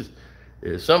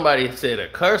 If somebody said a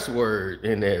curse word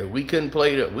in there, we couldn't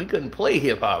play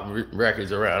hip hop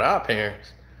records around our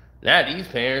parents. Now these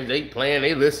parents, they playing,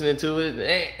 they listening to it.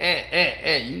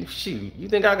 You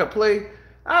think I could play?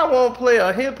 I won't play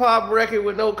a hip hop record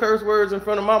with no curse words in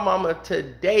front of my mama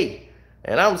today,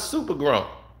 and I'm super grown.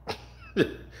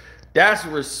 That's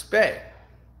respect.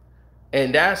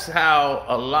 And that's how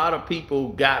a lot of people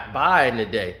got by in the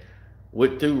day,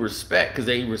 through respect, because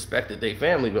they respected their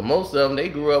family. But most of them, they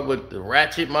grew up with the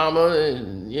ratchet mama,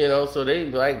 and so they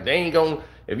ain't gonna.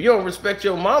 If you don't respect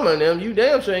your mama and them, you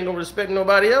damn sure ain't gonna respect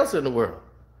nobody else in the world.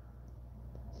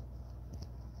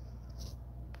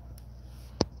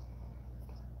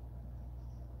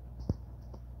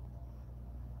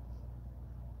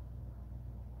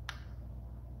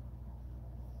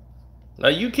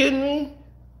 Are you kidding me?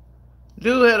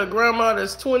 Dude had a grandma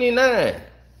that's 29.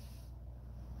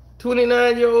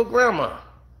 29-year-old grandma.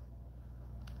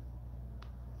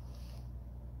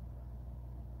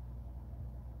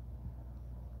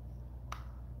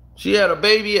 She had a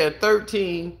baby at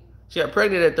 13. She got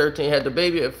pregnant at 13, had the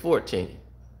baby at 14.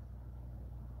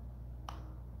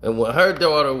 And when her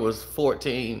daughter was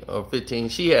 14 or 15,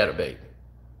 she had a baby.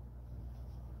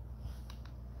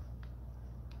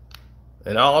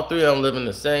 And all three of them live in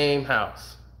the same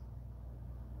house.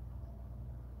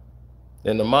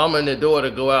 And the mama and the daughter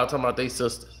go out talking about they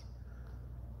sisters.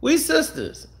 We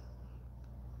sisters.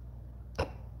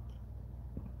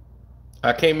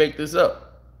 I can't make this up.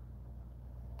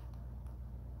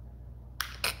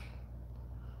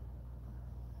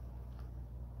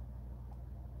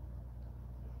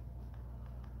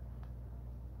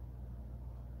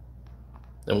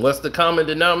 And what's the common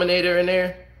denominator in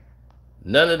there?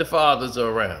 None of the fathers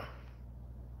are around.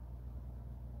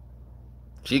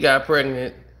 She got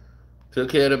pregnant, took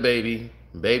care of the baby,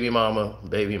 baby mama,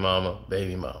 baby mama,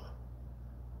 baby mama.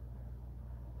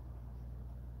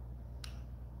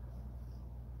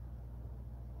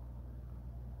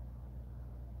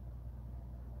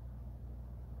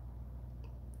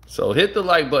 So hit the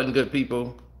like button, good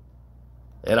people.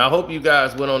 And I hope you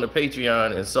guys went on the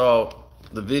Patreon and saw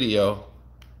the video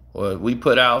where we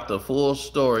put out the full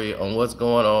story on what's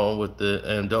going on with the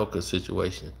Udoka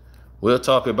situation. We'll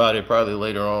talk about it probably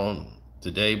later on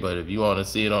today, but if you want to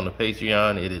see it on the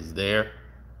Patreon, it is there.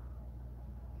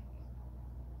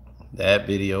 That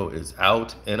video is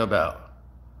out and about.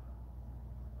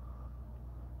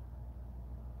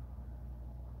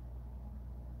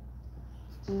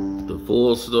 The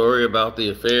full story about the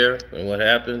affair and what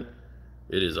happened,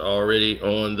 it is already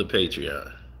on the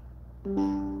Patreon.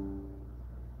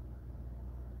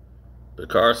 The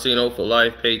Carcino for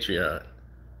Life Patreon.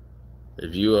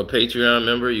 If you're a Patreon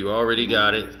member, you already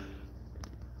got it.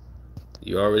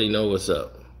 You already know what's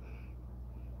up.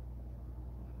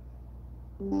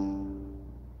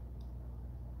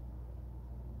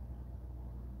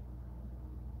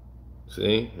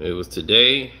 See, it was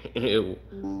today,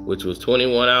 which was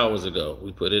 21 hours ago.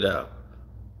 We put it out.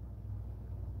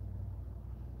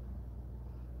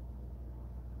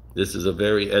 This is a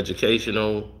very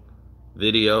educational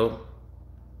video.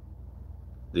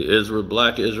 The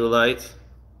Black Israelites,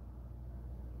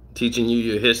 teaching you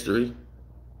your history.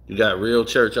 You got real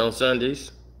church on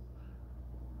Sundays.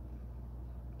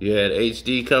 You had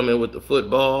HD coming with the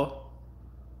football.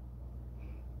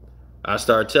 I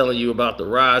start telling you about the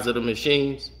rise of the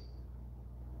machines.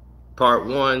 Part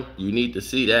 1, you need to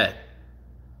see that.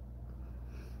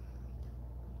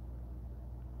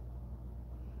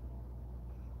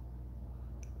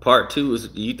 Part 2 is,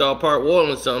 you thought part 1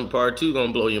 was something, part 2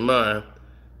 gonna blow your mind.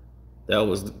 That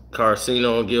was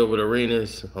Carcino and Gilbert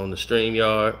Arenas on the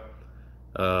StreamYard.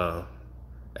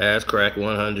 Ass Crack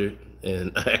 100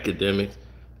 and Academics.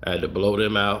 I had to blow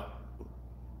them out.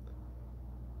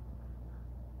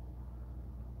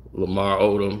 Lamar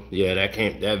Odom, yeah,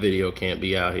 that video can't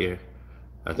be out here.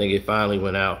 I think it finally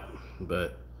went out,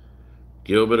 but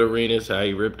Gilbert Arenas, how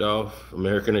he ripped off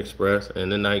American Express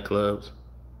and the nightclubs.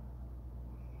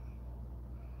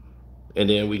 And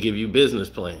then we give you business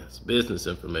plans, business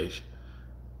information.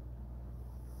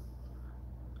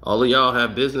 All of y'all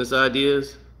have business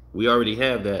ideas? We already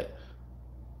have that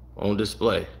on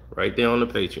display right there on the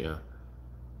Patreon.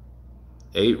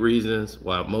 8 reasons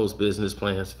why most business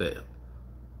plans fail.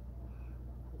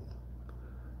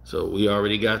 So we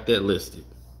already got that listed.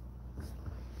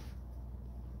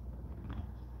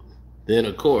 Then,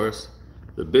 of course,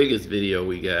 the biggest video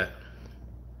we got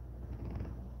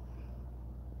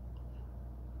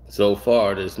so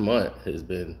far this month has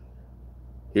been,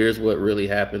 here's what really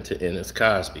happened to Ennis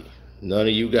Cosby. None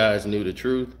of you guys knew the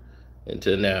truth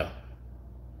until now.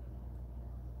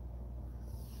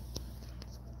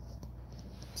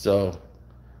 So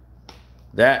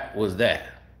that was that.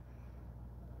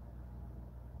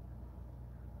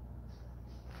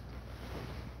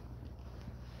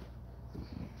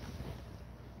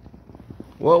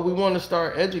 Well, we want to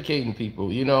start educating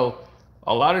people. You know,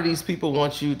 a lot of these people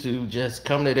want you to just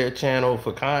come to their channel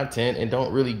for content and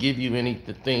don't really give you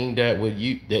anything that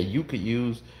you could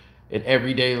use in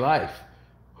everyday life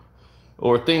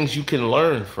or things you can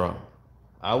learn from.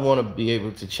 I want to be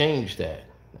able to change that.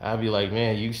 I'd be like,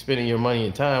 man, you spending your money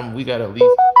and time, we got to at least,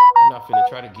 I'm not going to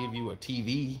try to give you a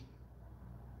TV.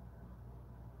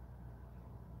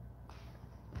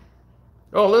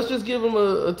 Oh, let's just give them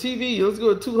a TV. Let's go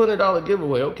a $200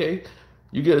 giveaway. Okay,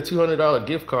 you get a $200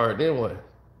 gift card, then what?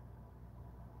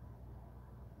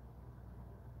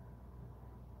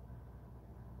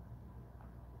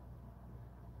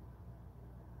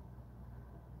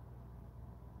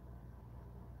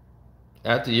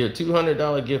 After your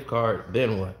 $200 gift card,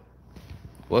 then what?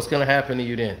 What's going to happen to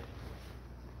you then?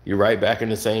 You're right back in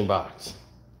the same box.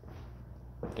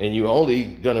 And you're only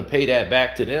going to pay that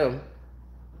back to them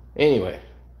anyway,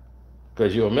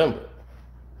 because you're a member.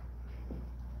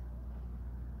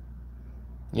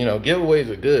 You know, giveaways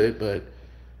are good, but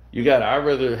I'd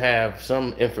rather have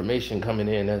some information coming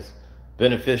in that's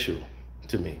beneficial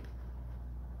to me.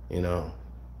 You know,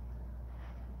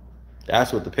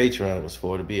 that's what the Patreon was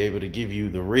for, to be able to give you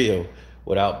the real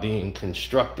without being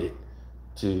constructed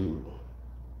to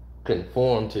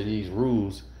conform to these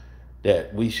rules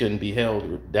that we shouldn't be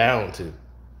held down to,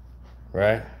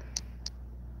 right?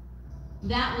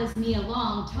 That was Nia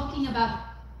Long talking about.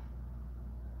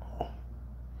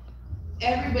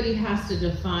 Everybody has to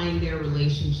define their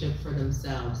relationship for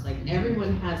themselves. Like,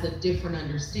 everyone has a different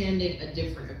understanding, a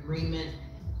different agreement,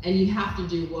 and you have to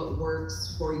do what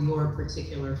works for your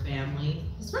particular family,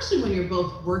 especially when you're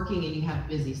both working and you have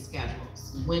busy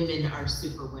schedules. Women are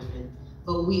super women,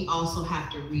 but we also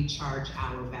have to recharge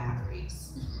our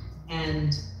batteries.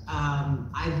 And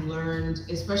I've learned,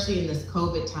 especially in this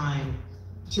COVID time,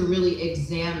 to really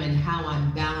examine how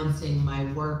I'm balancing my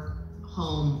work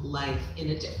home life in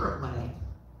a different way.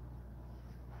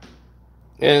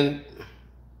 And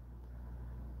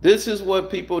this is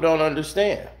what people don't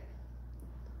understand.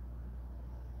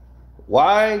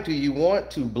 Why do you want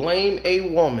to blame a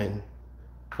woman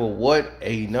for what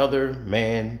another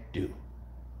man do?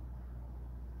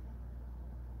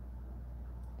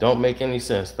 Don't make any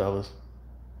sense, fellas.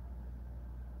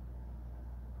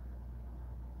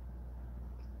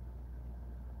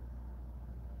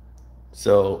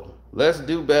 So let's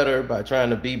do better by trying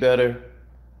to be better.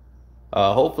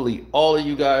 Hopefully all of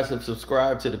you guys have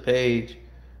subscribed to the page.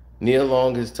 Nia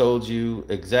Long has told you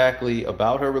exactly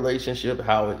about her relationship,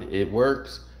 how it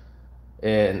works,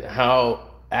 and how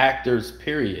actors,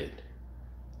 period,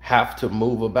 have to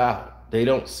move about. They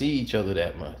don't see each other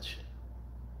that much,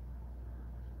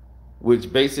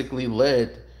 which basically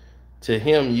led to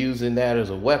him using that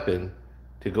as a weapon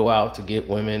to go out to get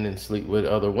women and sleep with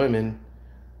other women,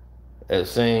 as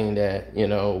saying that, you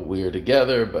know, we're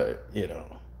together, but, you know,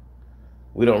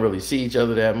 we don't really see each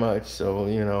other that much, so,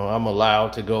 you know, I'm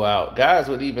allowed to go out. Guys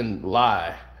would even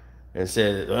lie and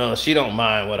say, well, she don't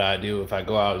mind what I do if I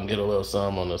go out and get a little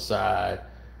something on the side.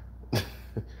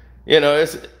 You know,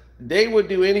 they would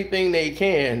do anything they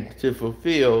can to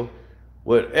fulfill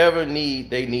whatever need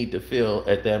they need to fill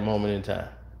at that moment in time.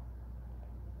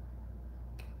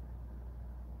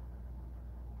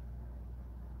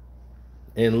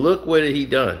 And look what he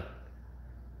done.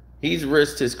 He's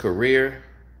risked his career.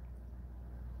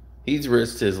 He's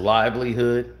risked his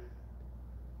livelihood.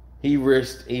 He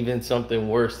risked even something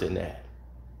worse than that,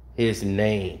 his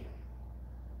name.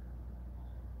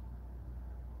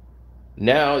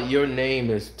 Now your name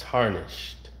is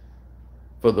tarnished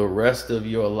for the rest of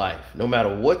your life. No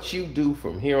matter what you do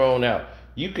from here on out,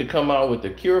 you could come out with the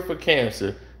cure for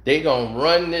cancer. They gonna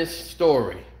run this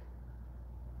story.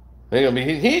 They're gonna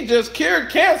be, he just cured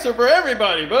cancer for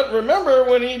everybody. But remember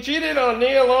when he cheated on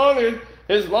Nia Long and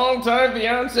his longtime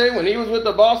fiance when he was with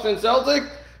the Boston Celtics?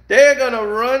 They're gonna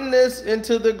run this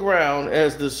into the ground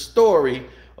as the story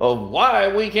of why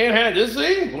we can't have this.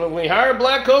 See, when we hire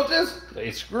black coaches,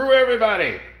 they screw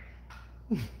everybody.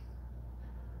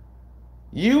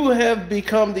 You have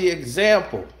become the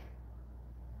example,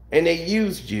 and they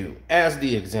used you as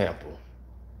the example.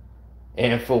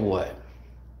 And for what?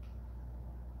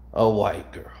 A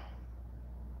white girl.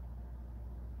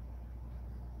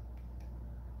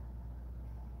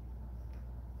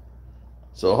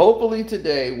 So hopefully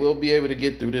today we'll be able to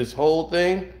get through this whole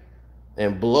thing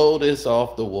and blow this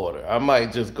off the water. I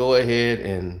might just go ahead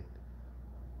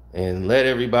and let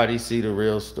everybody see the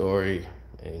real story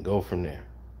and go from there.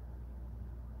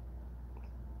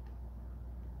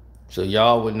 So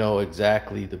y'all would know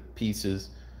exactly the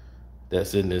pieces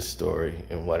that's in this story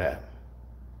and what happened.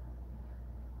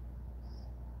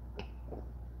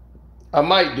 I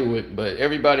might do it, but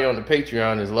everybody on the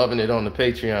Patreon is loving it on the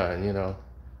Patreon, you know.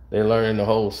 They're learning the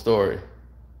whole story.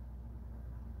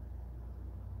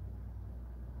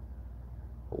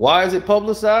 Why is it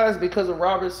publicized? Because of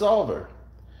Robert Sarver.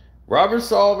 Robert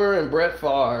Sarver and Brett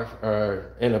Favre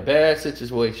are in a bad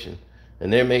situation,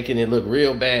 and they're making it look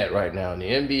real bad right now. And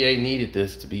the NBA needed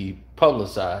this to be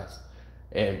publicized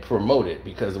and promoted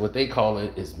because what they call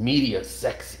it is media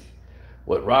sexy.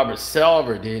 What Robert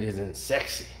Sarver did isn't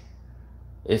sexy.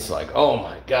 It's like, oh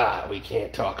my God, we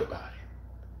can't talk about it.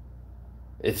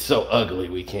 It's so ugly,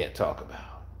 we can't talk about it.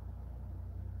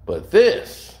 But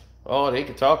this, oh, they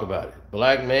can talk about it.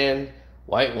 Black man,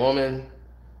 white woman,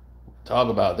 talk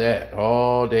about that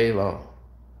all day long.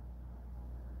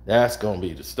 That's going to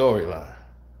be the storyline.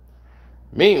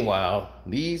 Meanwhile,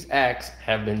 these acts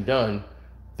have been done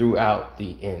throughout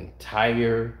the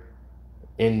entire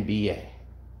NBA.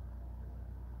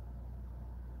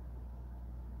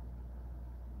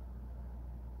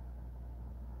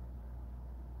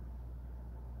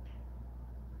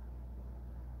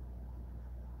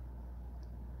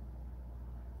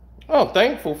 I'm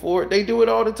thankful for it. They do it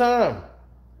all the time.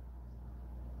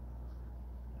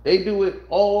 They do it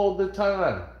all the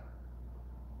time.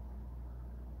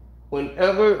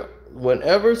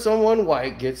 Whenever someone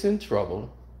white gets in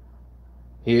trouble,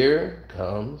 here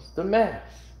comes the mask.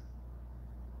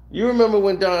 You remember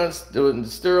when when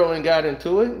Sterling got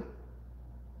into it?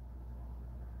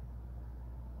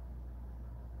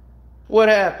 What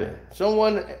happened?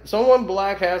 Someone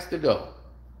black has to go.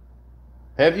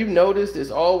 Have you noticed there's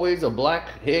always a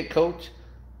black head coach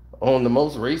on the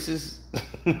most racist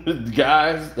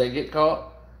guys that get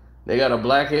caught? They got a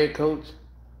black head coach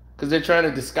because they're trying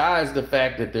to disguise the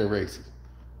fact that they're racist.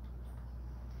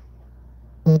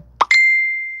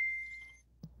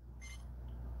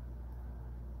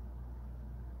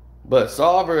 But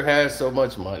Sarver has so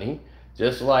much money,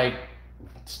 just like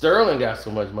Sterling got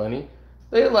so much money.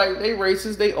 They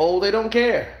racist, they old, they don't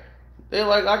care. They're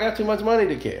like, I got too much money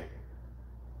to care.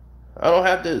 I don't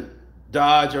have to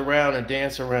dodge around and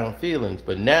dance around feelings.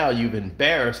 But now you've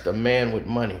embarrassed a man with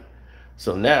money.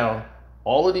 So now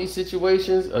all of these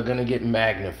situations are going to get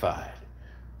magnified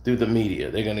through the media.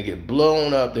 They're going to get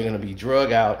blown up. They're going to be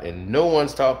drug out. And no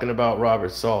one's talking about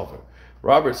Robert Sarver.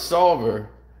 Robert Sarver,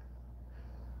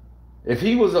 if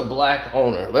he was a black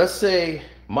owner, let's say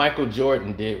Michael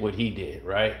Jordan did what he did,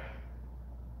 right?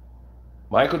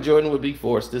 Michael Jordan would be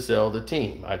forced to sell the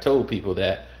team. I told people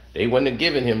that. They wouldn't have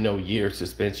given him no year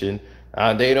suspension.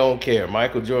 They don't care.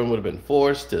 Michael Jordan would have been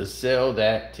forced to sell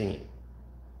that team,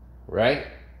 right?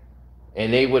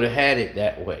 And they would have had it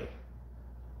that way.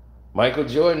 Michael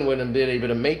Jordan wouldn't have been able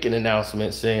to make an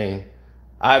announcement saying,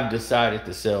 I've decided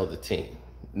to sell the team.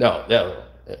 No.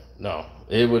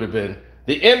 It would have been,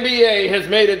 the NBA has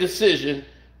made a decision.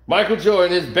 Michael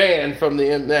Jordan is banned from the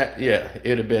NBA. Yeah, it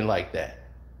would have been like that.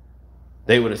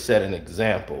 They would have set an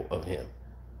example of him.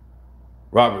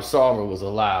 Robert Sarver was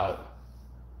allowed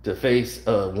to face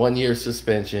a 1-year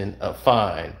suspension, a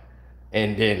fine,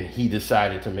 and then he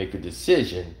decided to make a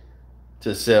decision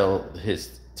to sell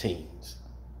his teams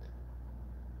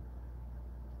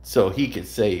so he could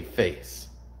save face.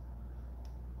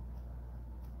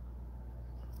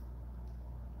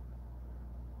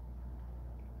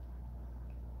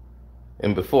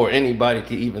 And before anybody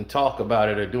could even talk about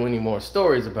it or do any more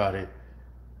stories about it,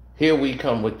 here we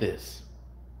come with this.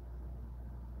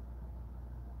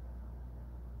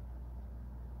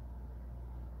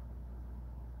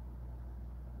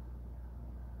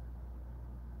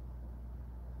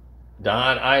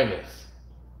 Don Imus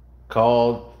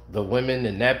called the women the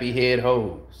nappy head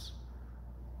hoes,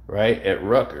 right, at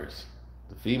Rutgers,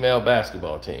 the female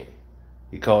basketball team.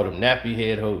 He called them nappy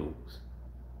head hoes.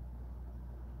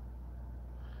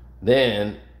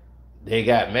 Then they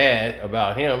got mad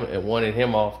about him and wanted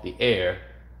him off the air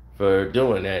for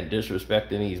doing that,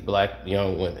 disrespecting these black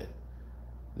young women.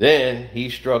 Then he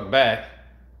struck back,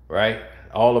 right?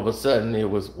 All of a sudden it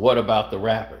was, what about the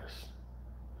rappers?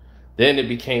 Then it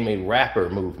became a rapper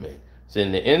movement. So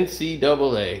in the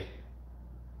NCAA,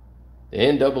 the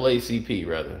NAACP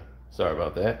rather, sorry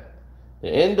about that. The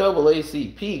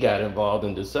NAACP got involved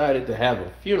and decided to have a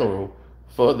funeral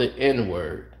for the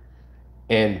N-word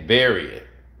and bury it.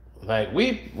 Like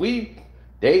we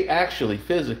They actually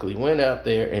physically went out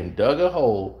there and dug a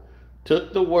hole,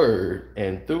 took the word,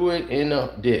 and threw it in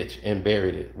a ditch and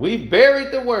buried it. We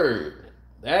buried the word.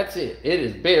 That's it. It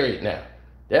is buried now.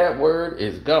 That word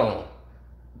is gone.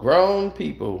 Grown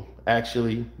people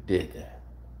actually did that.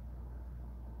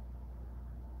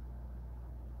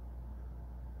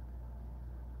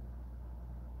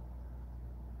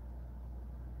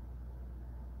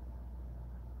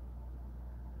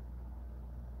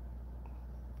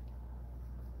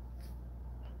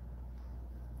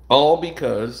 All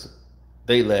because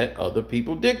they let other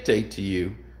people dictate to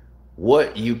you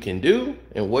what you can do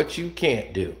and what you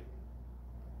can't do.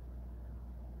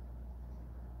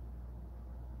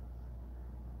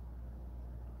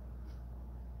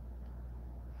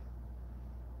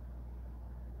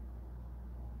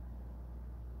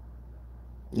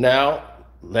 Now,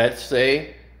 let's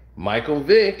say Michael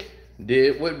Vick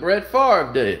did what Brett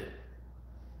Favre did.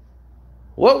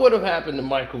 What would have happened to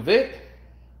Michael Vick?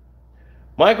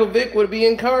 Michael Vick would be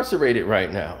incarcerated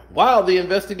right now while the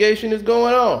investigation is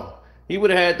going on. He would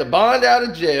have had to bond out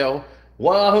of jail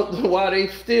while they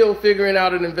still figuring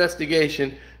out an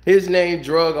investigation. His name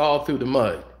drug all through the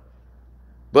mud.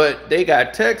 But they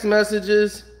got text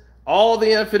messages, all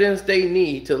the evidence they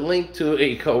need to link to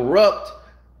a corrupt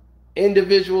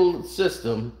individual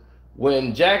system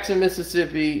when Jackson,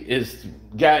 Mississippi is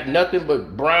got nothing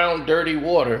but brown, dirty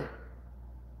water.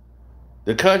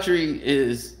 The country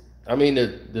is,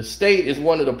 the state is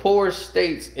one of the poorest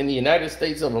states in the United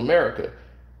States of America.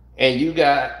 And you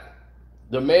got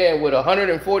the man with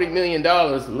 $140 million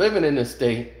living in the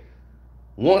state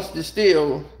wants to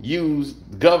still use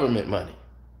government money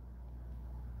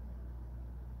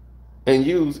and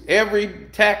use every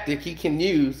tactic he can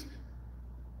use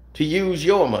to use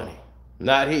your money,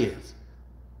 not his.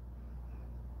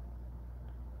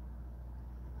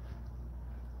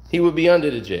 He would be under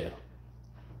the jail.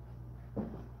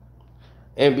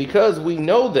 And because we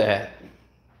know that,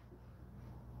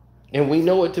 and we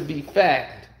know it to be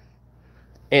fact,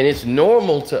 and it's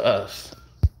normal to us,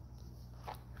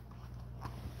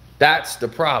 that's the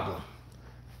problem.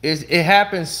 It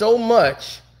happens so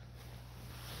much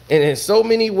and in so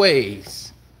many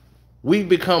ways, we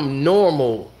become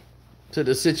normal to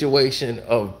the situation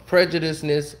of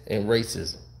prejudiceness and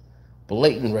racism,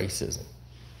 blatant racism.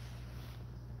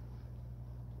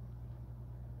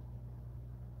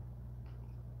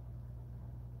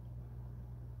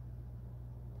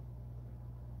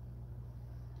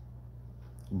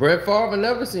 Brett Favre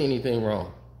never seen anything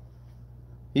wrong.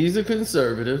 He's a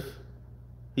conservative.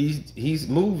 He's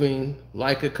moving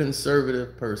like a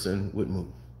conservative person would move.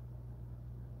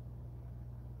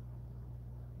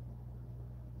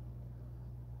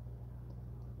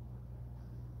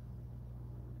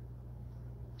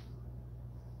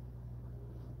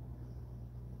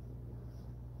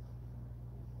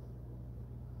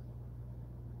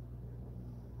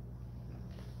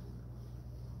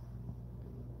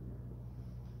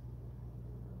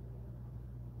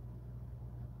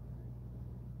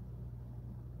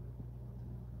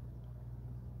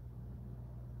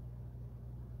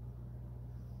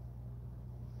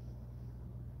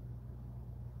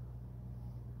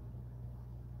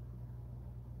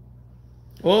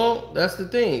 Well, that's the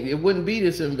thing. It wouldn't be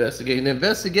this investigation. The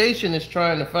investigation is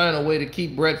trying to find a way to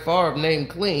keep Brett Favre name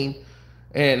clean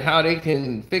and how they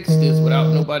can fix this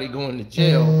without nobody going to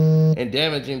jail and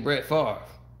damaging Brett Favre.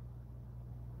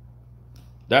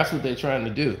 That's what they're trying to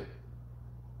do.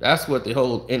 That's what the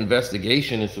whole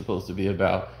investigation is supposed to be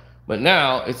about. But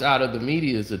now it's out of the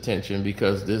media's attention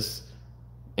because this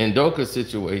Udoka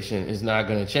situation is not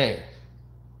going to change.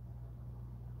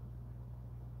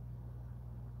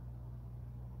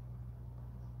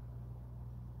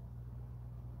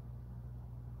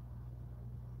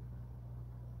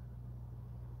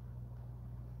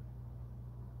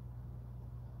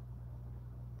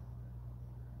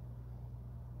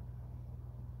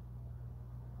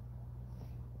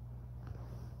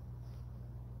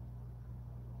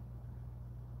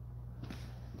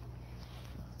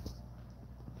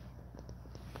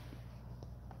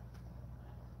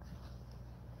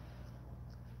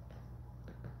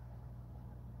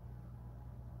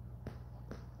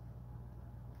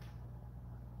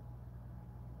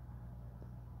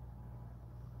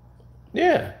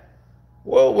 Yeah.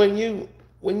 Well, when you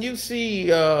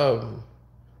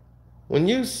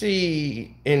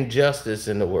see injustice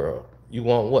in the world, you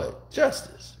want what?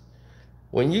 Justice.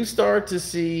 When you start to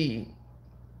see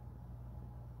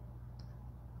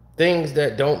things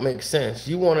that don't make sense,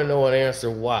 you want to know an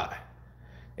answer why.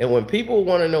 And when people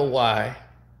want to know why,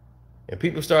 and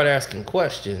people start asking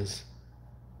questions,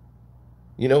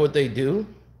 you know what they do?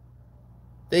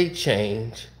 they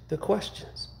change the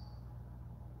questions.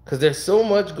 Because there's so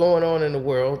much going on in the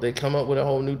world, they come up with a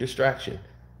whole new distraction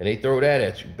and they throw that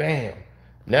at you. Bam.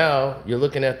 Now you're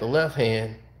looking at the left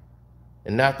hand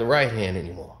and not the right hand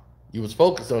anymore. You was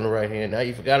focused on the right hand, now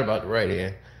you forgot about the right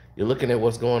hand. You're looking at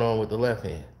what's going on with the left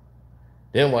hand.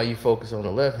 Then while you focus on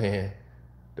the left hand,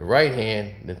 the right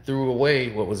hand then threw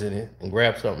away what was in it and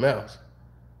grabbed something else.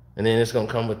 And then it's gonna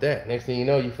come with that. Next thing you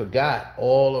know, you forgot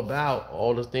all about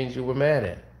all the things you were mad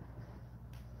at.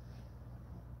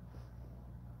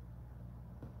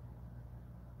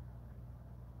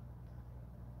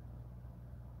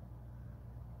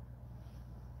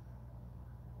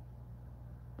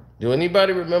 Do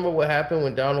anybody remember what happened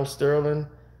when Donald Sterling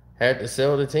had to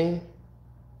sell the team?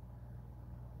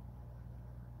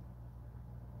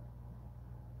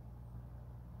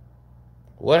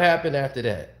 What happened after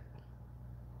that?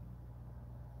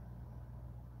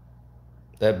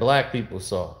 That black people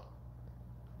saw.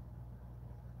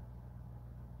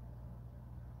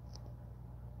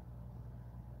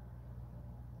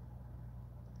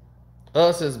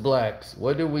 Us as blacks,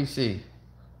 what do we see?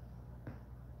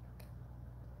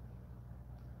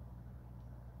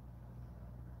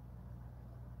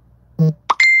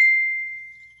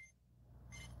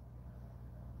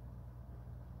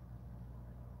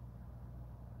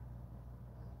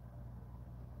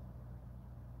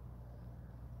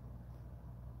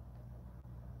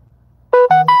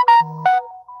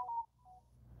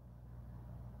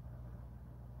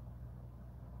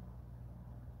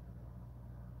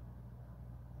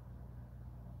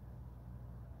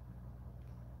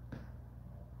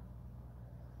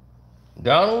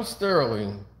 Donald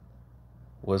Sterling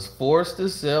was forced to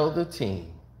sell the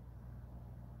team.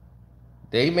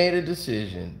 They made a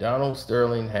decision. Donald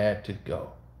Sterling had to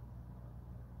go.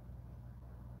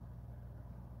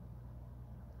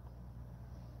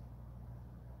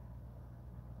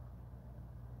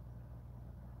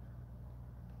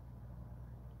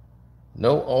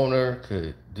 No owner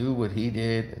could do what he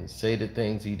did and say the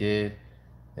things he did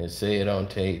and say it on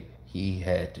tape. He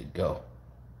had to go.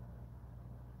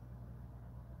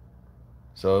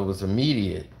 So it was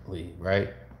immediately,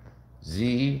 right?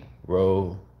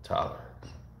 Zero tolerance.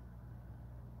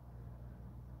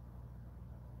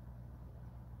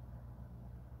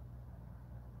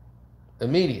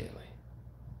 Immediately.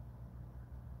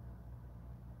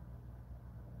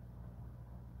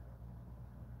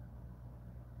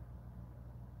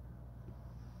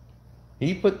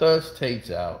 He put those tapes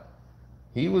out.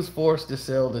 He was forced to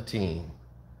sell the team.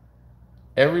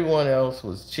 Everyone else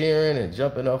was cheering and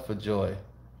jumping up for joy.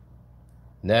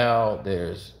 Now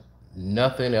there's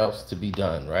nothing else to be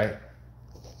done, right?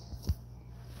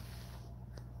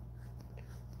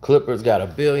 Clippers got a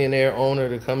billionaire owner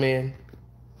to come in.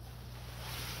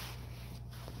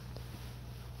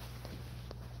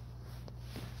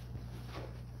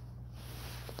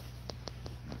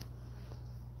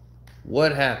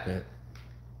 What happened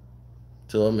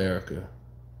to America?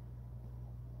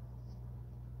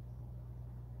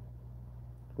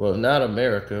 Well, not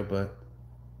America, but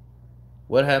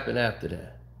what happened after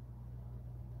that?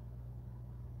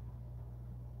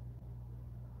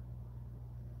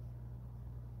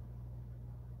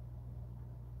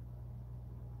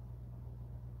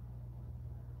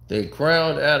 They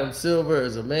crowned Adam Silver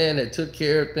as a man that took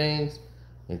care of things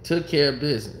and took care of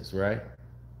business, right?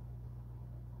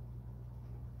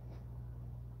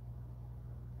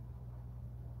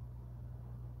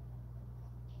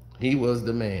 He was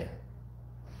the man.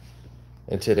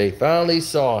 Until they finally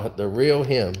saw the real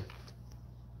him.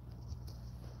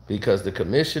 Because the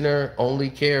commissioner only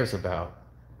cares about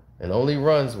and only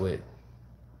runs with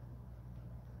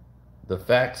the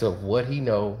facts of what he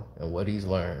knows and what he's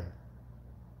learned.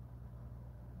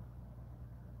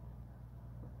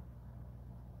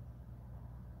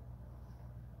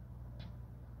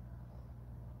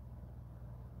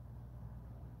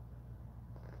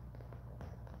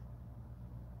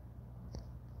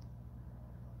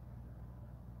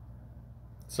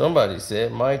 Somebody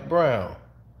said Mike Brown.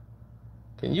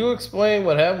 Can you explain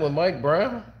what happened with Mike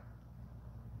Brown?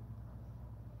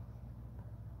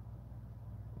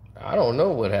 I don't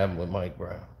know what happened with Mike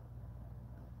Brown.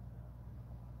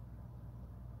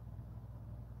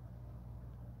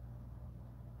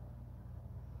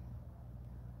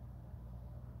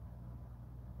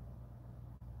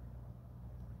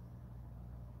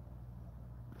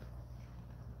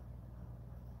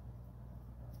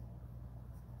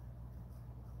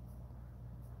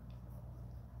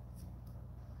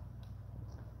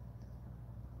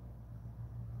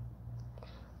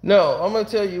 No, I'm going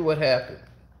to tell you what happened.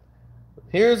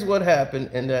 Here's what happened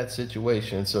in that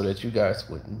situation so that you guys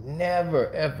would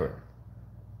never, ever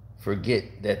forget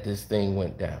that this thing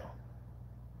went down.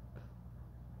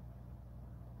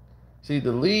 See,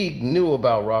 the league knew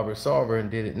about Robert Sarver and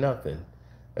did it nothing.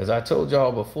 As I told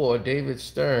y'all before, David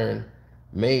Stern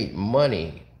made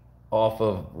money off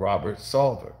of Robert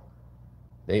Sarver.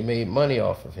 They made money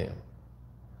off of him.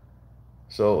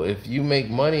 So if you make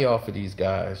money off of these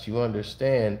guys, you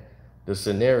understand the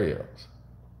scenarios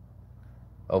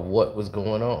of what was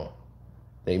going on.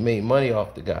 They made money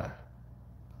off the guy.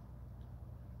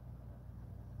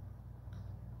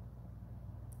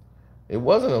 It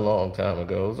wasn't a long time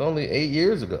ago. It was only 8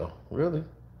 years ago, really,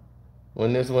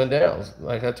 when this went down.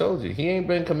 Like I told you, he ain't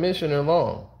been commissioner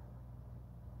long.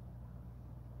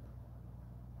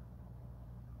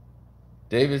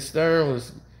 David Stern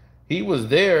was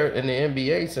there in the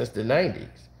NBA since the 90s,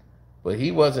 but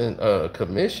he wasn't a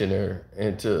commissioner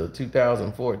until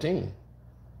 2014.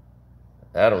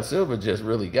 Adam Silver just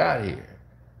really got here.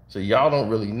 So y'all don't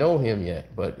really know him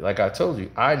yet. But like I told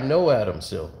you, I know Adam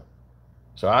Silver.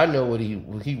 So I know what he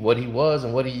was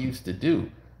and what he used to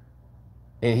do.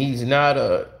 And he's not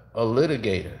a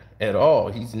litigator at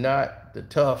all. He's not the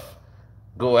tough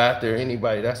go after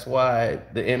anybody. That's why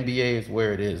the NBA is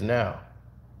where it is now.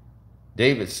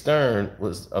 David Stern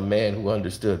was a man who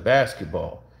understood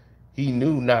basketball. He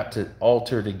knew not to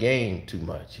alter the game too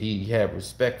much. He had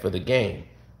respect for the game.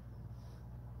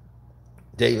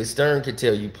 David Stern could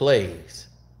tell you plays.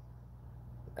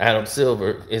 Adam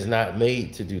Silver is not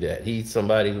made to do that. He's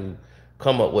somebody who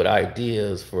come up with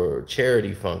ideas for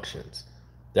charity functions.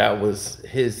 That was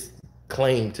his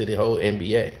claim to the whole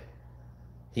NBA.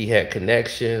 He had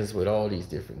connections with all these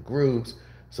different groups,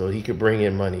 so he could bring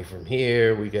in money from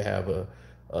here. We could have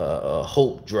a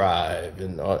hope drive,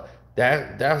 and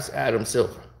that's Adam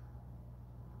Silver.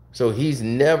 So he's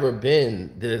never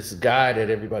been this guy that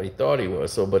everybody thought he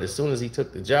was. So, but as soon as he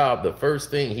took the job, the first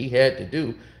thing he had to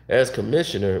do as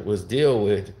commissioner was deal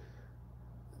with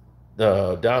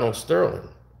Donald Sterling.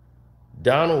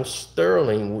 Donald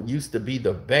Sterling used to be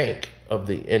the bank of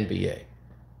the NBA.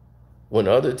 When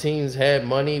other teams had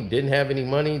money, didn't have any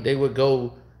money, they would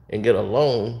go and get a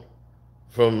loan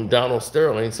from Donald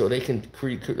Sterling so they can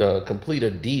complete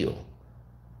a deal.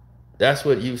 That's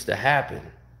what used to happen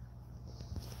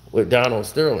with Donald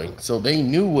Sterling. So they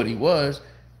knew what he was.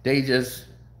 They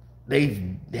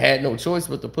had no choice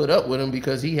but to put up with him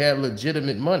because he had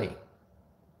legitimate money.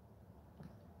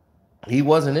 He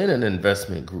wasn't in an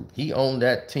investment group. He owned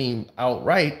that team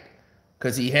outright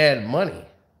because he had money.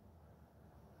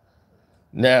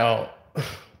 Now,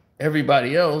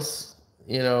 everybody else,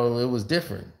 it was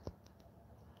different.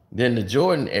 Then the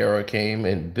Jordan era came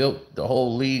and built the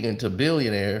whole league into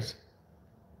billionaires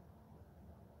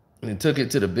and took it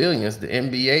to the billions. The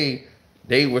NBA,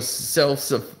 they were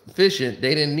self-sufficient.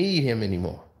 They didn't need him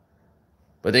anymore.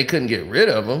 But they couldn't get rid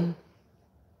of him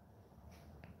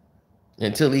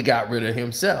until he got rid of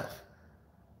himself.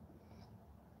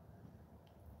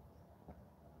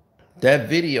 That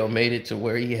video made it to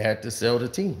where he had to sell the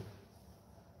team.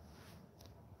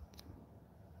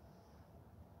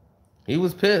 He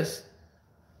was pissed,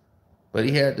 but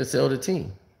he had to sell the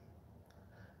team.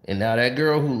 And now that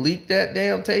girl who leaked that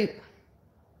damn tape,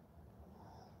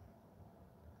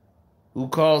 who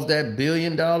caused that $1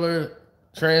 billion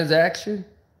transaction,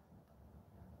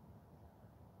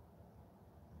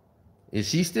 is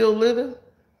she still living?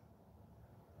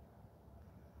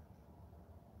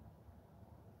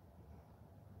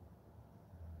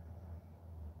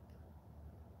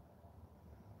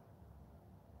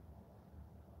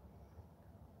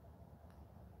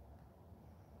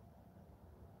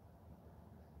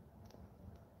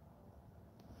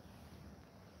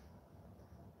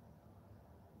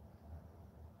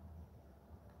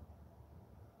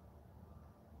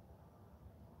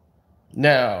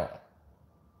 Now,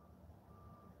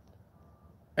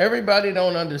 everybody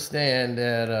don't understand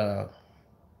that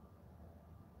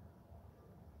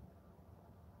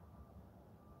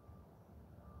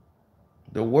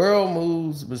the world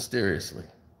moves mysteriously.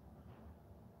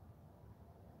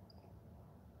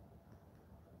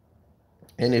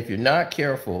 And if you're not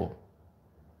careful,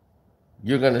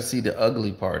 you're going to see the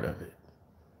ugly part of it.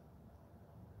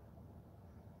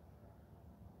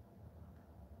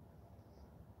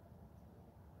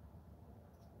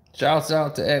 Shouts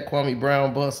out to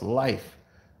 @KwameBrownBus Life.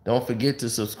 Don't forget to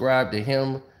subscribe to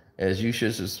him, as you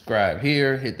should subscribe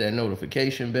here. Hit that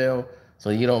notification bell so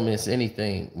you don't miss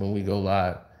anything when we go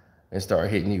live and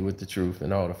start hitting you with the truth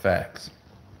and all the facts.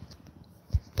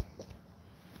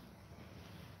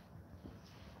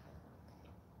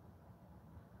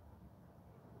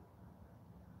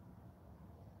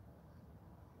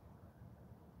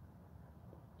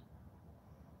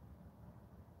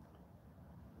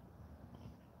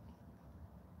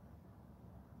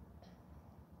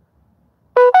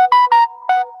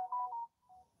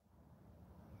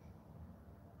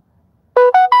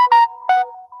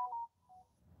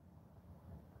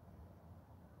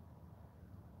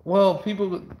 Well,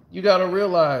 people, you got to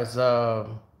realize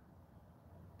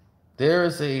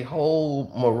there's a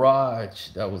whole mirage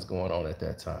that was going on at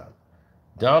that time.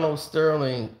 Donald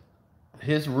Sterling,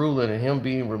 his ruling and him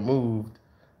being removed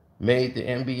made the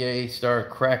NBA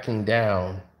start cracking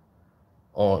down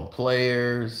on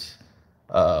players,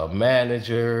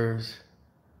 managers.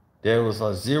 There was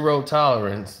a zero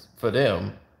tolerance for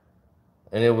them.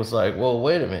 And it was like, well,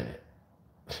 wait a minute.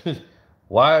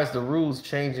 Why is the rules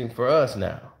changing for us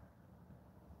now?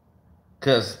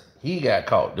 Because he got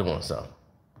caught doing something.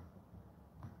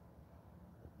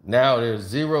 Now there's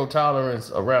zero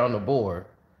tolerance around the board.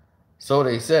 So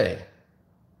they say.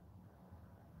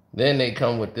 Then they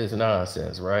come with this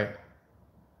nonsense, right?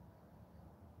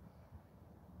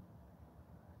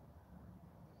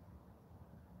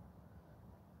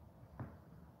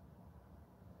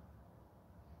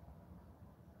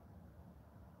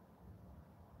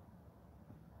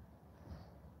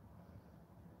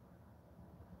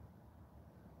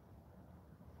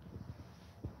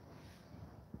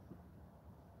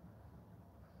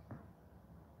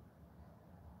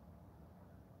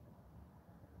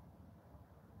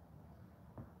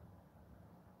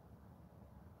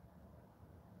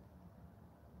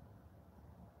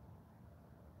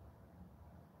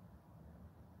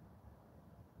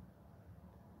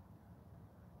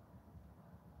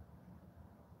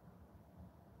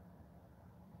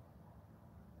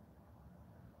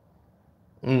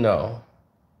 No.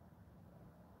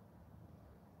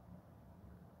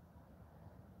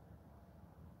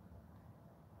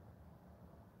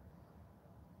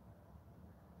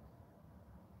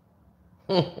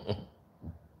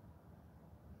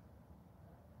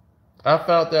 I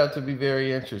found that to be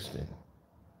very interesting.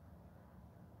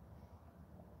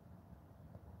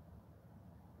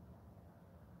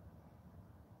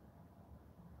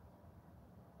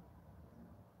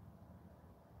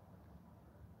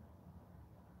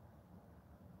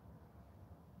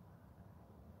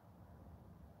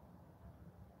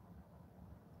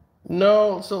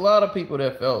 No, it's a lot of people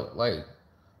that felt like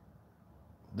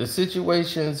the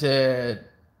situations had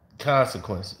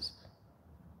consequences.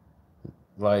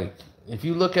 Like, if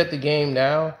you look at the game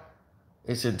now,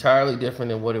 it's entirely different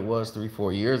than what it was 3,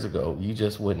 4 years ago. You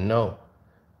just wouldn't know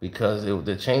because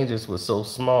the changes were so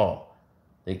small.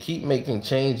 They keep making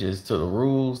changes to the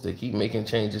rules, they keep making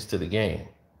changes to the game.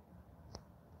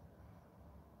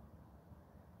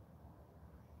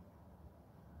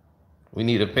 We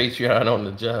need a Patreon on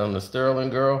the Sterling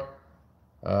girl.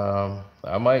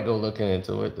 I might go looking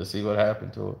into it to see what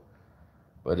happened to it.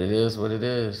 But it is what it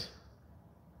is.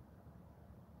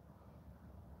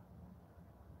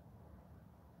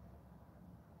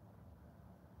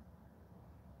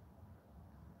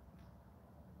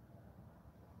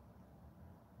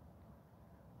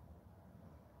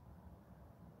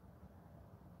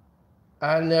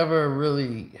 I never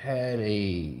really had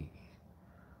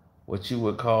what you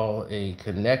would call a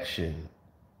connection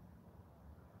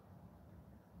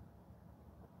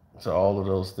to all of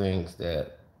those things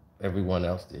that everyone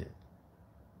else did.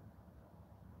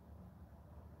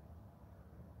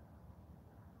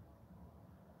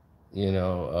 You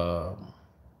know,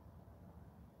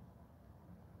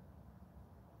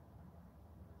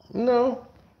 no,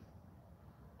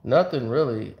 nothing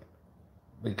really,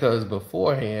 because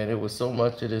beforehand it was so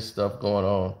much of this stuff going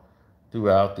on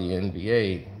throughout the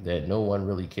NBA that no one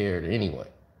really cared anyway.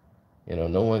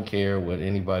 No one cared what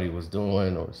anybody was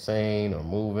doing or saying or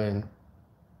moving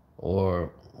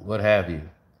or what have you.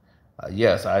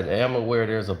 Yes, I am aware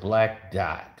there's a black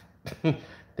dot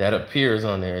that appears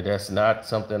on there. That's not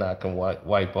something I can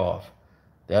wipe off.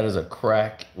 That is a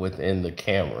crack within the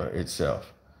camera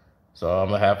itself. So I'm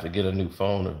going to have to get a new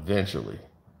phone eventually.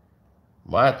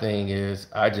 My thing is,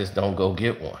 I just don't go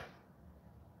get one.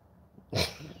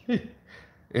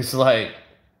 It's like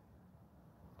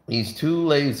he's too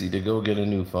lazy to go get a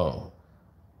new phone.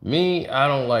 Me, I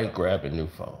don't like grabbing new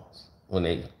phones. When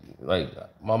they, like,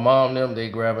 my mom, them, they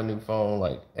grab a new phone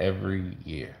like every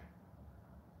year.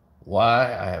 Why?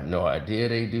 I have no idea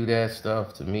they do that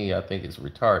stuff. To me, I think it's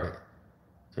retarded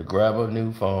to grab a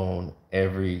new phone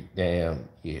every damn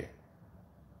year.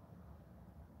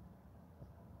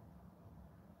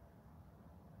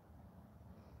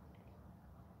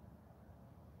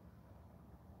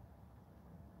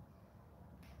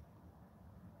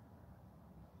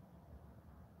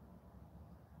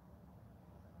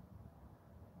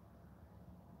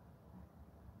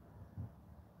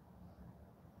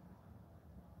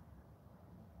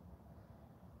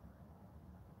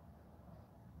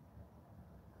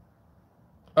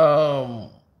 Um,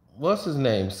 what's his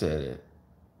name said it?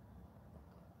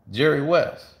 Jerry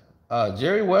West.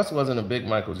 Jerry West wasn't a big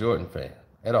Michael Jordan fan.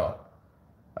 at all.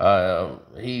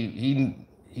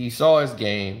 He saw his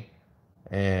game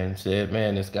and said,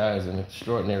 "Man, this guy is an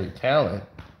extraordinary talent."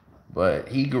 But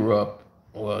he grew up.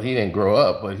 Well, he didn't grow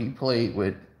up, but he played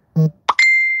with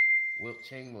Wilt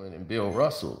Chamberlain and Bill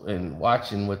Russell, and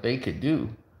watching what they could do.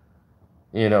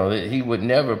 He would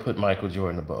never put Michael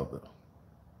Jordan above them.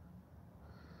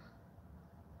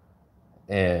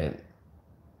 And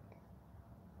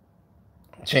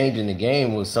changing the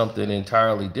game was something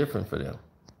entirely different for them.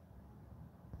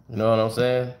 You know what I'm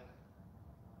saying?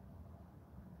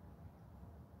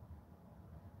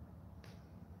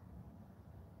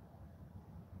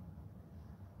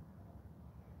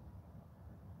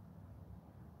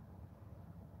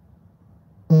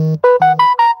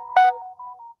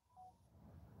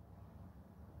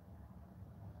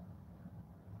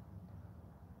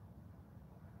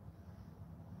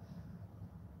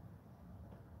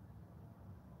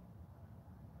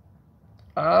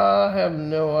 I have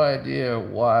no idea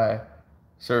why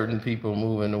certain people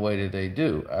move in the way that they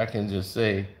do. I can just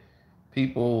say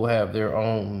people have their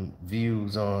own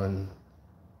views on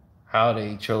how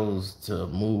they chose to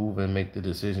move and make the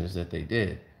decisions that they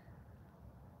did.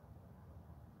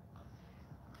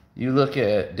 You look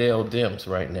at Dale Demps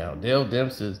right now. Dale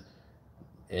Demps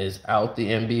is out the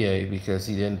NBA because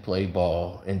he didn't play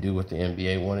ball and do what the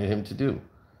NBA wanted him to do.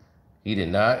 He did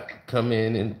not come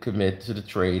in and commit to the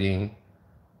trading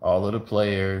all of the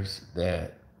players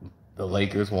that the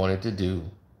Lakers wanted to do,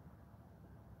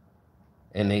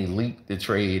 and they leaked the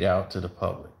trade out to the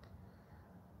public.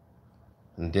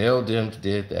 And Dale Demps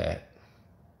did that.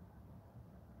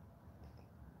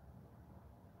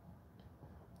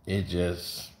 It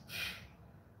just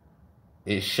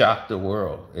it shocked the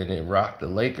world, and it rocked the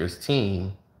Lakers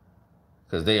team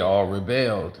because they all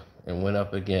rebelled and went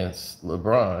up against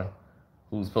LeBron,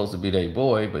 who's supposed to be their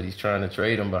boy, but he's trying to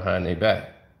trade him behind their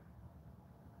back.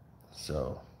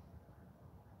 So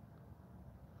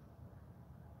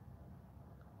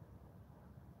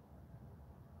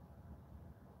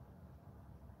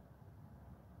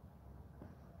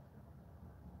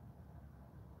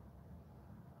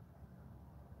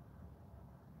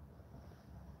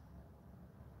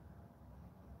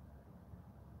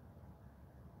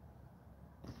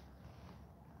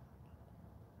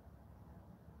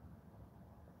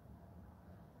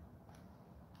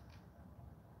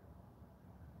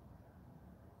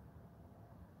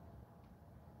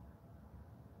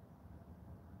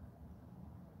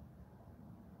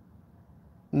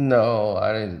no,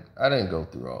 I didn't go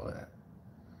through all that.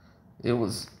 It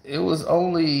was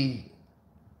only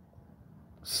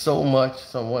so much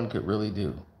someone could really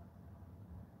do.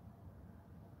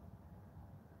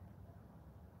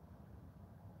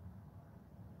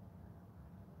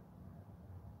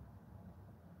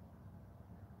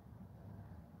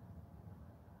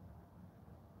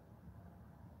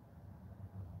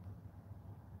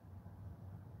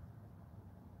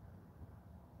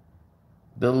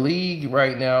 The league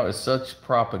right now is such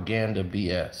propaganda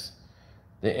BS.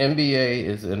 The NBA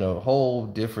is in a whole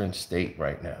different state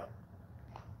right now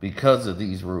because of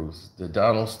these rules. The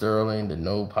Donald Sterling, the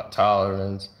no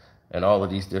tolerance, and all of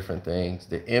these different things.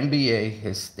 The NBA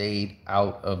has stayed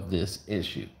out of this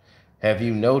issue. Have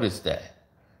you noticed that?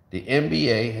 The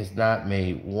NBA has not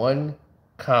made one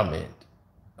comment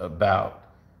about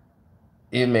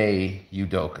M.A.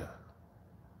 Udoka.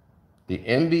 The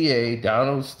NBA,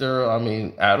 Donald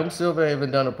Sterling, Adam Silver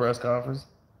haven't done a press conference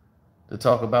to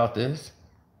talk about this.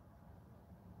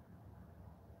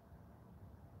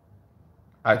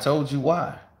 I told you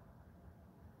why.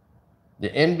 The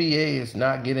NBA is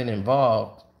not getting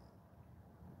involved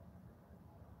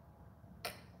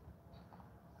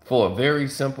for a very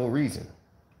simple reason.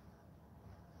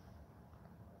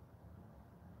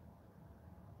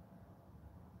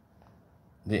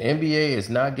 The NBA is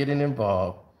not getting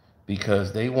involved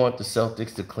because they want the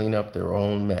Celtics to clean up their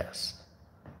own mess.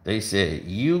 They said,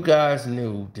 you guys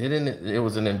knew, didn't it? There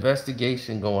was an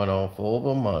investigation going on for over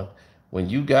a month. When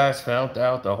you guys found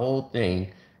out the whole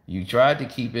thing, you tried to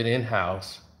keep it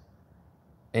in-house,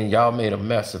 and y'all made a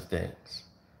mess of things.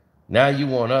 Now you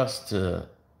want us to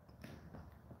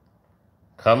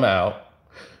come out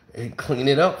and clean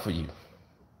it up for you.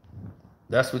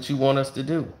 That's what you want us to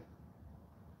do.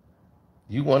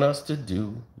 You want us to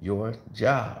do your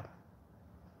job.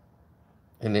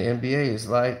 And the NBA is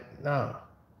like, nah,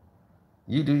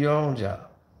 you do your own job.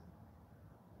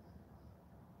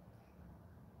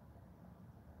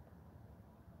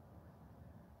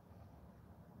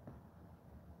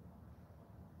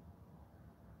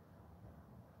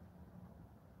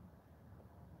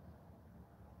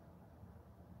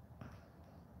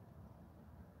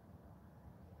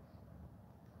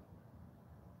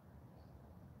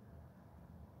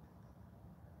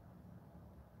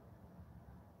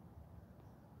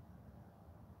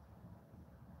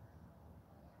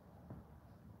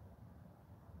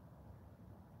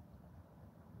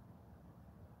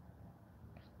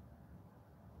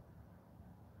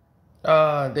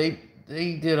 They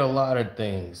did a lot of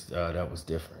things that was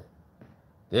different.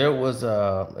 There was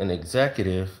an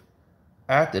executive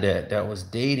after that was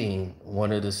dating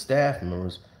one of the staff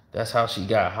members. That's how she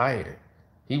got hired.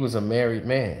 He was a married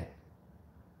man,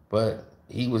 but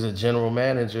he was a general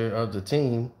manager of the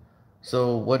team.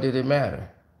 So what did it matter?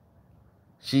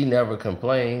 She never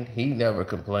complained. He never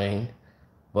complained.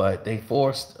 But they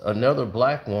forced another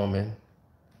black woman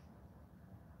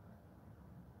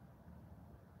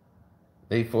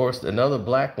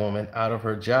out of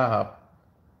her job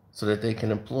so that they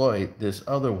can employ this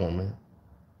other woman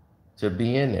to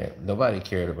be in there. Nobody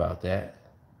cared about that.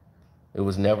 It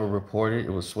was never reported.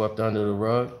 It was swept under the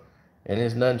rug, and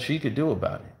there's nothing she could do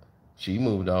about it. She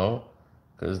moved on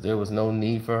because there was no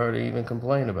need for her to even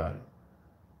complain about it.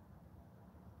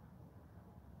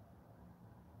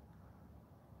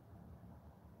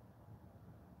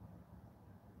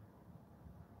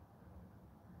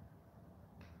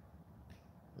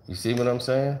 You see what I'm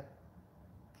saying?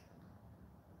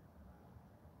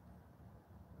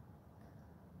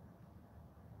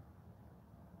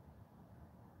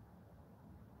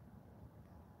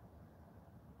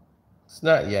 It's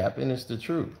not yapping, it's the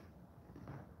truth.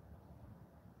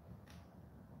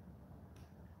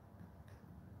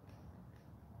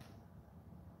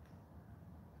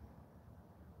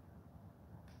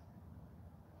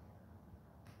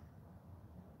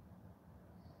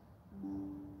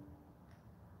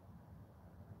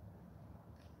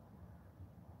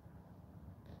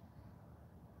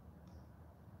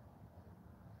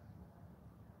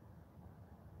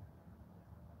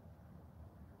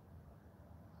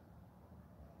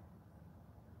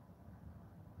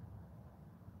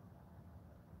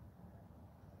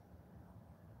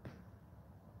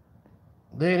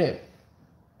 They didn't.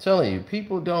 Telling you,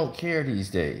 people don't care these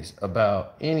days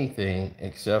about anything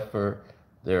except for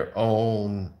their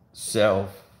own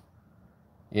self,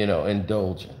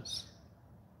 indulgence.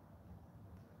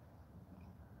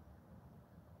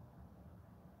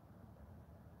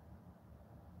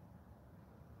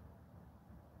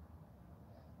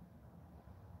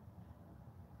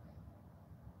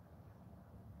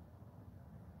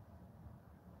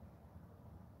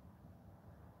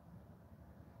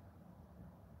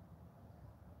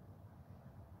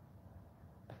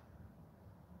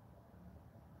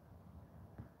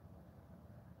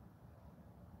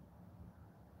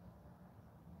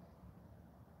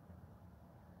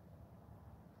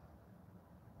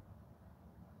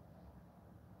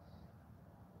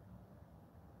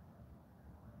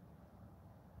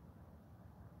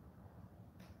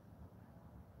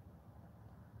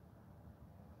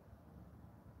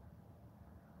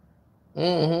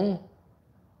 Mm-hmm.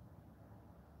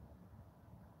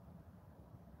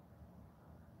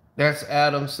 That's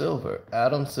Adam Silver.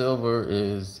 Adam Silver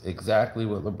is exactly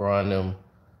what LeBron and them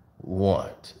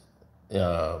want.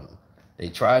 Um, they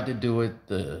tried to do it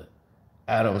the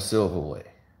Adam Silver way.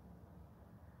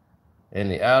 And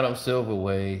the Adam Silver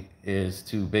way is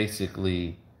to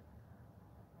basically,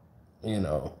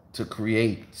 to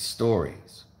create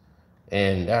stories.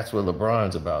 And that's what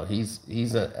LeBron's about.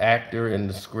 He's an actor in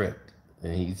the script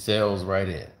and he sells right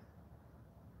in.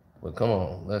 But come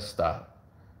on, let's stop.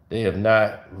 They have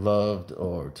not loved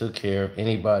or took care of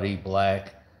anybody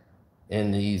black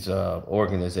in these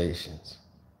organizations,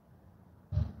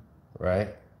 right?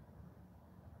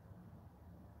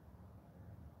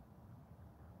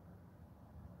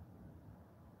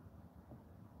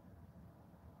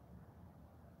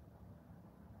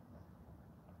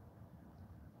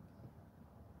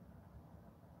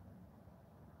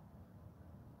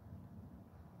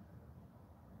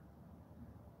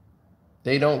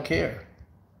 They don't care.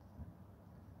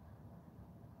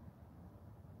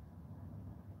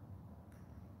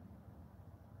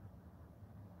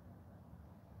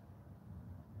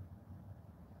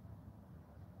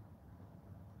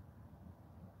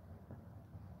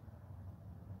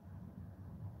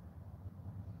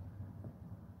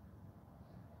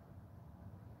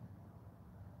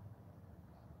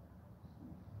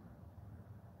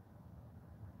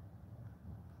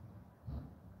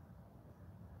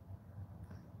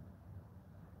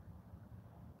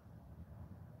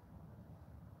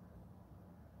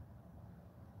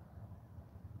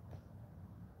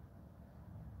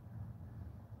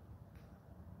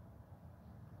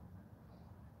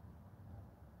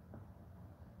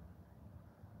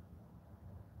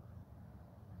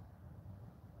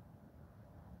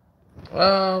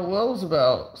 Well, it was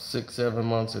about 6, 7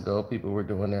 months ago. People were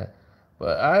doing that,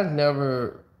 but I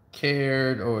never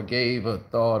cared or gave a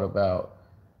thought about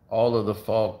all of the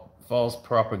false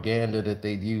propaganda that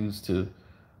they use to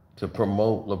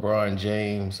promote LeBron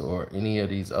James or any of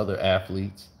these other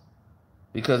athletes.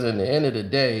 Because in the end of the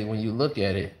day, when you look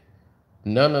at it,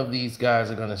 none of these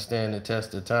guys are going to stand the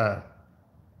test of time.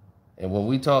 And when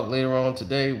we talk later on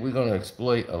today, we're going to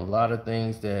exploit a lot of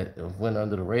things that went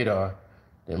under the radar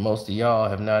that most of y'all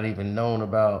have not even known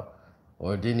about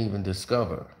or didn't even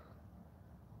discover.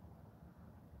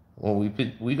 We're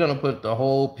going to put the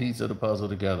whole piece of the puzzle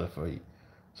together for you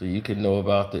so you can know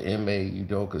about the inmate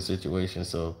Udoka situation,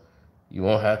 so you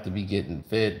won't have to be getting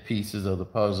fed pieces of the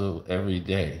puzzle every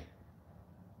day.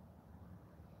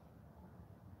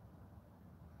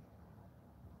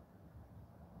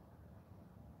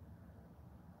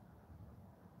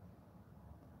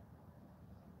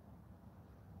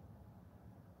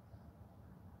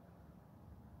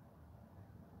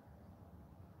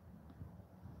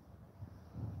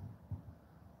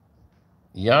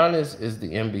 Giannis is the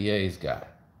NBA's guy.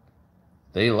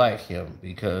 They like him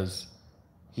because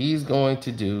he's going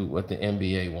to do what the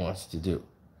NBA wants to do.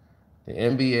 The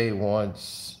NBA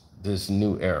wants this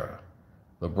new era.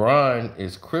 LeBron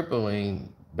is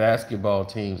crippling basketball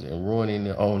teams and ruining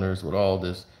the owners with all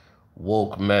this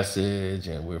woke message,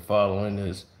 and we're following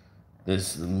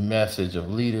this message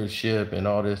of leadership and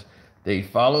all this. They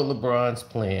followed LeBron's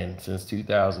plan since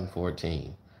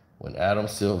 2014 when Adam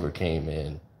Silver came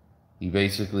in. He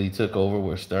basically took over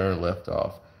where Stern left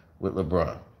off with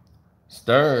LeBron.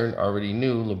 Stern already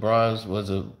knew LeBron's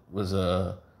was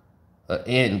a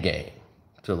end game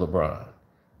to LeBron.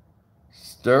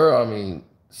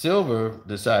 Silver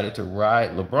decided to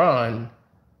ride LeBron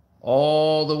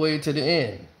all the way to the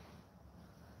end,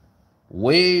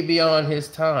 way beyond his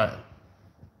time.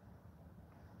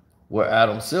 Where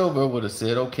Adam Silver would have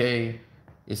said, okay,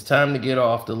 it's time to get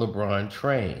off the LeBron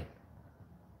train.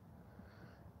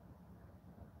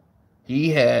 He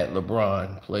had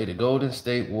LeBron play the Golden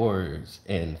State Warriors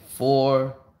in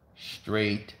 4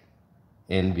 straight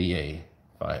NBA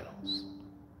finals.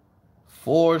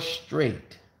 4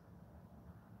 straight.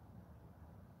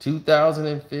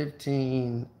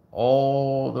 2015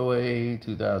 all the way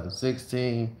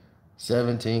 2016,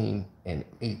 17, and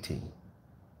 18.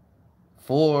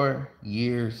 4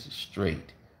 years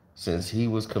straight since he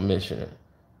was commissioner.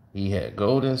 He had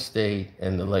Golden State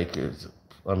and the Lakers.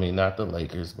 Not the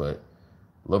Lakers, but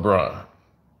LeBron.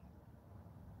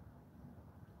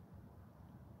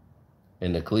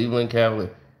 And the Cleveland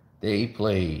Cavaliers, they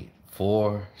played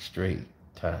 4 straight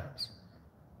times.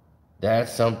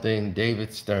 That's something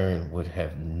David Stern would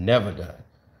have never done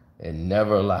and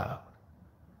never allowed,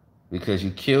 because you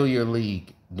kill your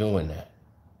league doing that.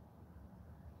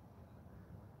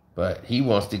 But he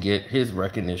wants to get his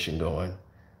recognition going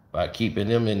by keeping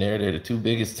them in there. They're the 2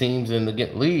 biggest teams in the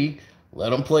league.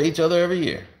 Let them play each other every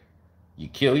year. You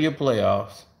kill your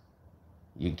playoffs.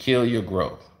 You kill your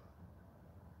growth.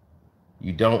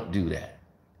 You don't do that.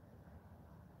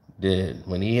 Then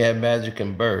when he had Magic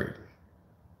and Bird,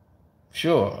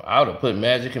 sure, I would have put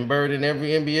Magic and Bird in every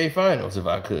NBA Finals if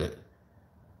I could.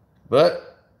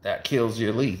 But that kills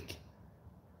your league.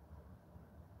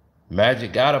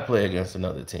 Magic got to play against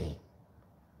another team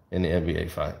in the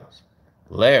NBA Finals.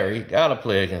 Larry got to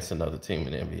play against another team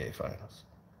in the NBA Finals.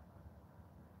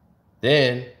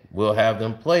 Then we'll have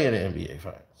them play in the NBA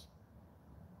Finals.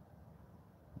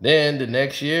 Then the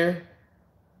next year,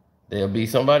 there'll be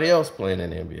somebody else playing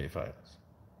in the NBA Finals.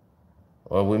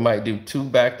 Or we might do 2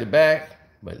 back-to-back,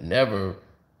 but never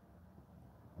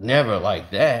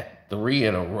like that. 3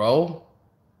 in a row.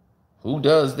 Who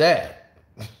does that?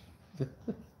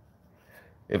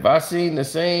 If I seen the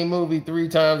same movie 3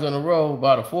 times in a row,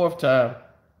 by the 4th time,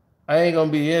 I ain't going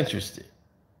to be interested.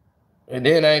 And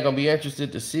then I ain't going to be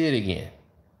interested to see it again.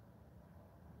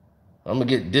 I'm going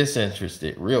to get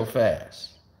disinterested real fast.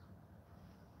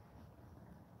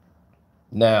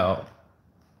 Now,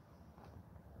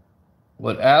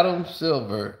 what Adam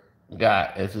Silver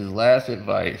got as his last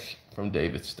advice from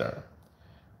David Stern,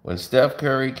 when Steph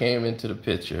Curry came into the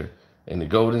picture and the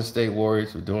Golden State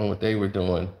Warriors were doing what they were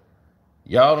doing,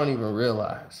 y'all don't even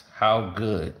realize how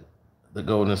good the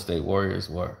Golden State Warriors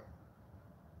were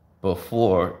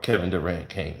before Kevin Durant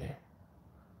came in.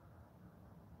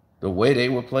 The way they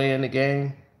were playing the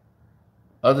game,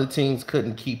 other teams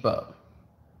couldn't keep up.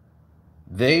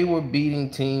 They were beating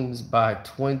teams by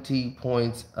 20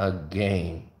 points a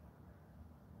game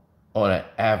on an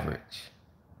average.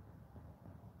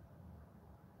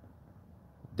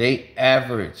 They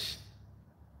averaged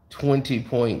 20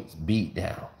 points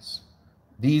beatdowns.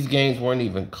 These games weren't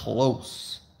even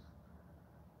close.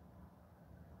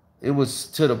 It was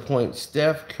to the point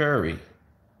Steph Curry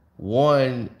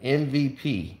won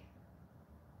MVP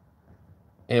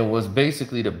and was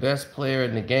basically the best player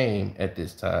in the game at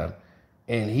this time.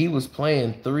 And he was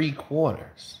playing 3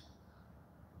 quarters.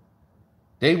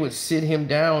 They would sit him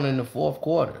down in the fourth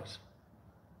quarters.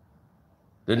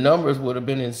 The numbers would have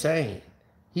been insane.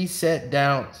 He sat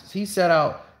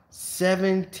out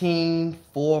 17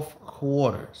 fourth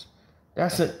quarters.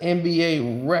 That's an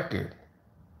NBA record.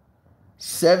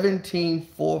 17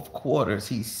 fourth quarters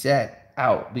he sat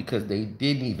out because they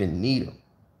didn't even need him.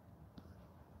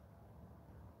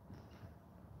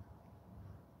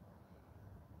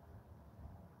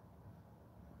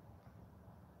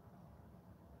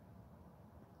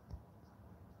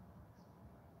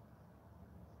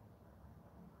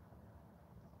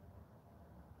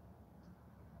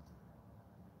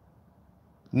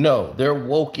 No, they're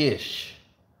woke-ish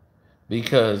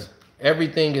because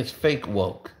everything is fake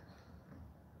woke.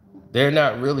 They're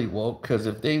not really woke because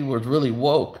if they were really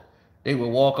woke, they would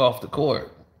walk off the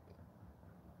court.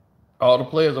 All the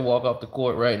players will walk off the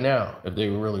court right now if they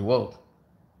were really woke.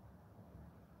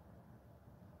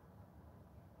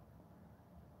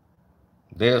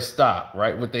 They'll stop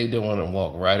right what they doing and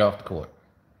walk right off the court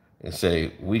and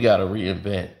say, we got to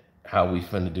reinvent how we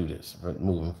finna do this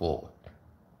moving forward.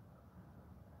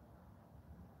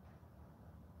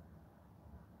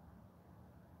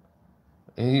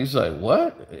 And he's like,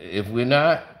 what? If we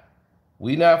not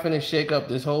finna shake up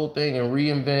this whole thing and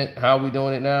reinvent how we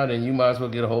doing it now, then you might as well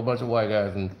get a whole bunch of white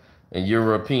guys and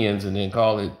Europeans and then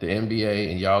call it the NBA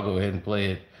and y'all go ahead and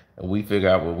play it and we figure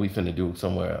out what we finna do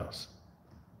somewhere else.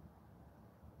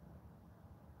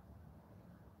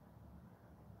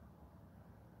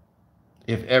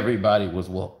 If everybody was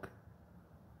woke.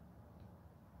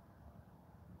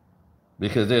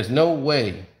 Because there's no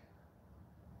way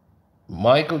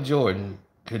Michael Jordan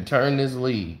could turn this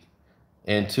league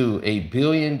into a $1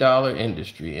 billion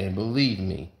industry, and believe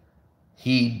me,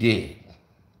 he did.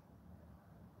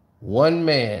 One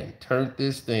man turned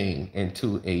this thing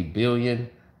into a $1 billion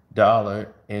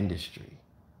industry,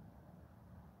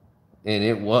 and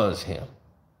it was him.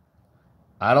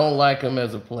 I don't like him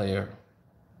as a player,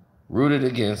 rooted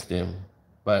against him,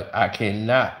 but I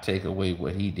cannot take away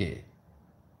what he did.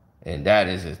 And that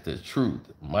is the truth.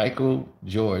 Michael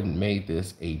Jordan made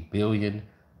this a $1 billion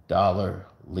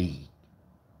league.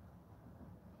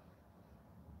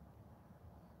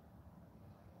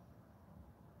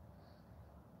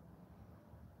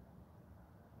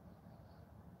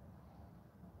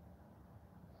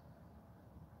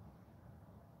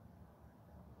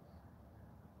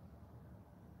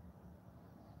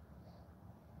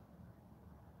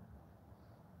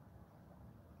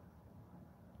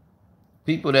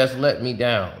 People that's let me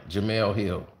down, Jamel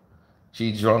Hill.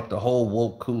 She drunk the whole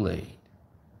woke Kool-Aid.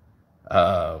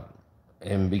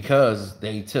 And because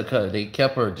they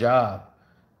kept her job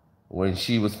when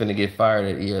she was finna get fired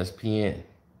at ESPN.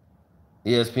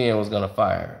 ESPN was gonna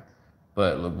fire her.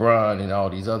 But LeBron and all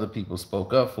these other people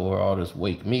spoke up for her, all this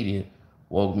woke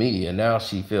media. Now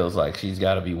she feels like she's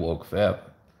gotta be woke forever.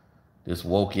 This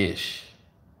woke-ish.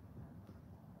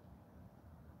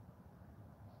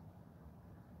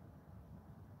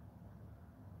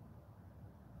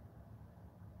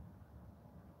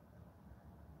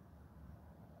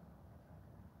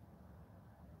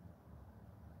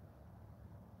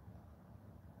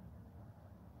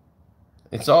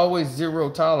 It's always zero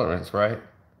tolerance, right?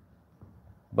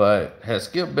 But has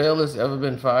Skip Bayless ever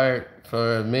been fired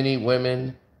for many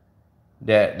women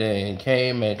that then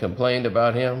came and complained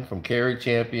about him from Carrie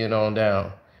Champion on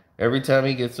down? Every time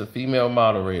he gets a female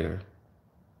moderator,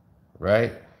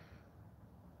 right?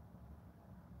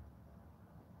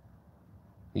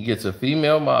 He gets a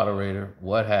female moderator,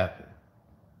 what happened?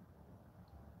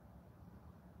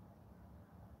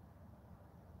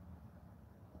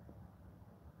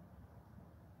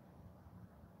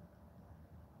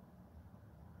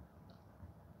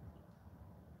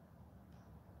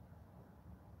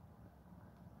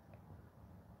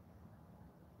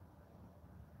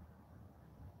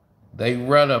 They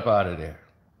run up out of there.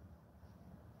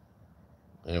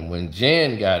 And when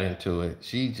Jen got into it,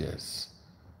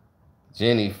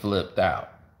 Jenny flipped out.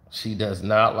 She does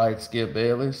not like Skip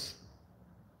Bayless.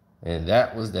 And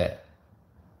that was that.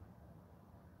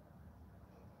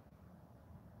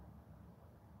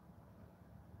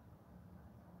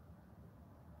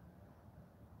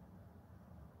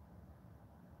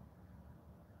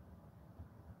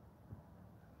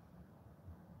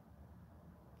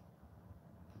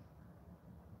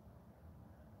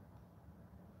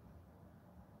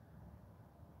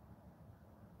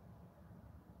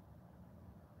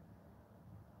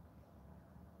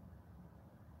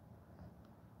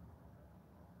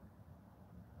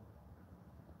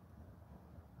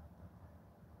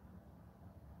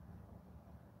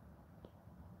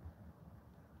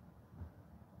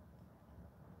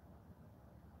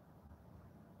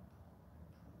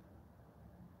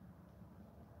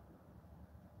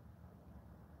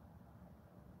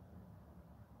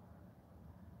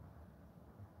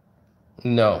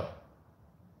 No,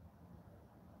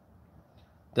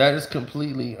 that is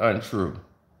completely untrue.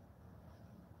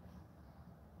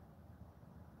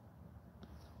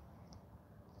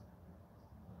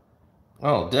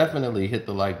 Oh, definitely hit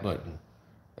the like button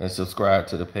and subscribe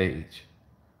to the page.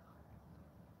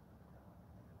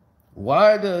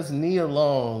 Why does Nia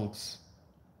Long's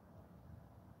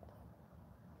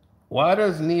why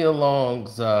does Nia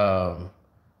Long's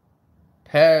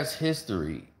past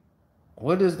history,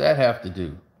 what does that have to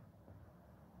do?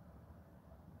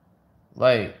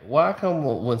 Like, why come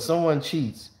when someone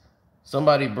cheats,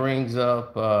 somebody brings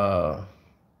up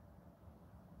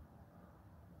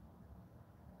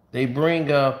they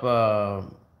bring up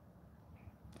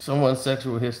someone's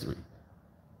sexual history?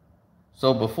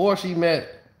 So before she met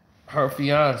her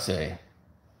fiance,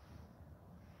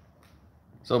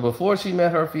 so before she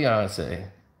met her fiance,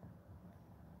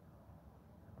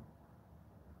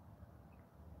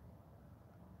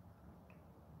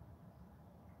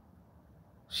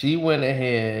 she went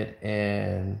ahead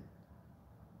and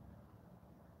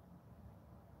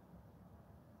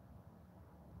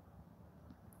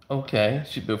okay,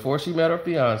 before she met her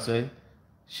fiance,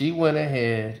 she went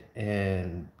ahead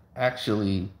and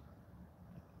actually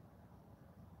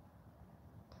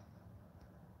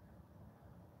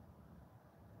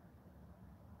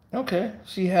okay,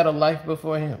 she had a life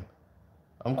before him.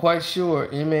 I'm quite sure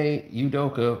M.A.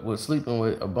 Udoka was sleeping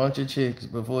with a bunch of chicks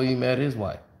before he met his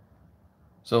wife.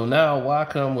 So now why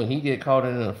come when he get caught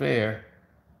in an affair,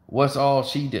 what's all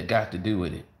she got to do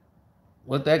with it?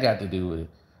 What that got to do with it?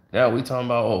 Now we talking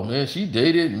about, oh man, she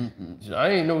dated, I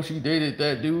ain't know she dated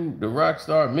that dude, the rock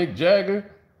star Mick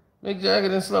Jagger. Mick Jagger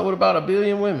done slept with about 1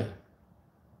 billion women.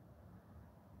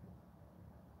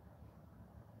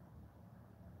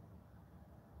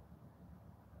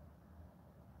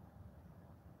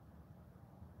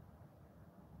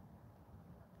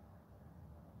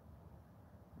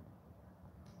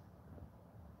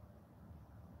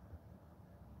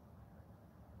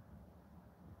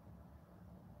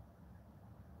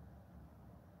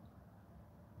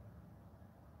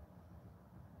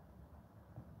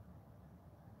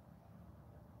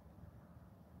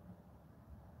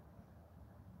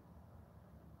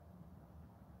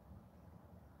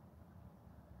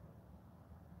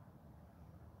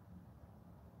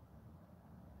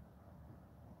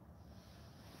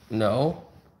 No.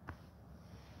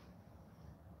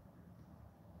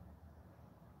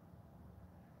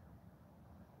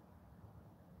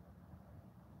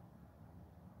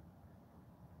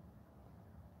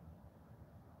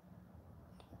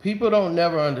 People don't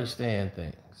never understand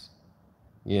things,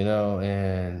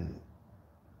 and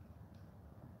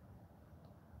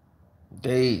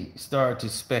they start to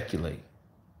speculate.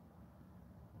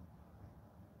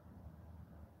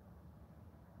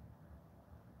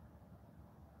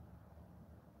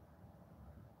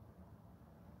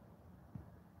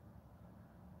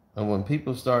 And when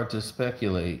people start to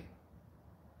speculate,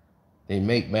 they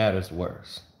make matters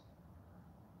worse.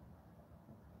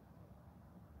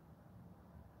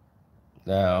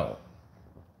 Now,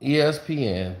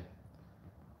 ESPN,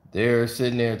 they're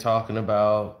sitting there talking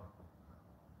about,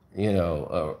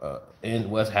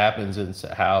 and what happens in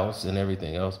the house and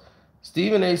everything else.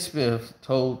 Stephen A. Smith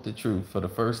told the truth for the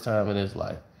first time in his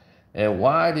life. And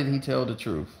why did he tell the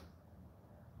truth?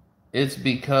 It's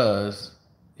because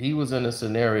he was in a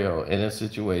scenario, in a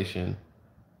situation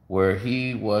where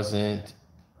he wasn't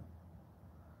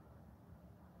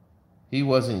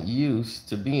used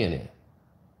to being in.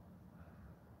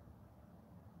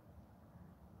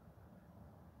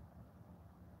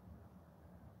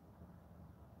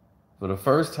 For the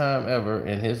first time ever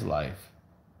in his life,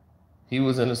 he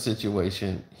was in a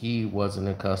situation he wasn't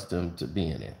accustomed to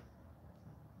being in.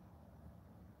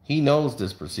 He knows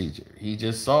this procedure. He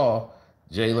just saw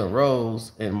Jalen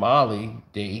Rose and Molly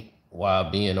date while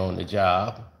being on the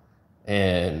job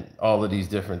and all of these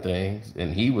different things.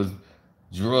 And he was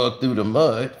drugged through the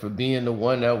mud for being the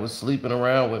one that was sleeping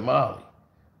around with Molly.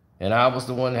 And I was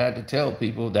the one that had to tell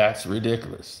people that's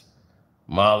ridiculous.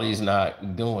 Molly's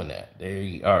not doing that.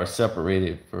 They are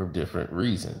separated for different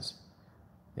reasons.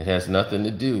 It has nothing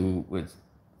to do with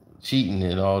cheating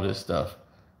and all this stuff.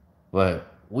 But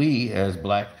we, as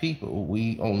black people,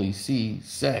 we only see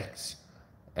sex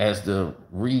as the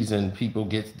reason people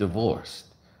get divorced.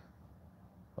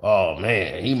 Oh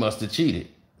man, he must have cheated.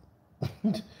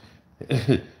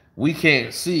 We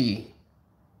can't see.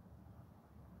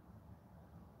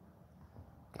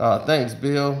 Thanks,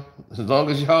 Bill. As long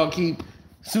as y'all keep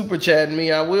super chatting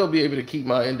me, I will be able to keep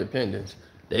my independence.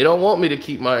 They don't want me to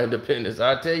keep my independence,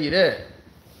 I tell you that.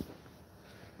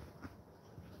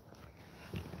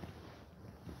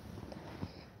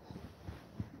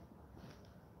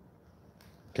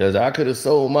 Because I could have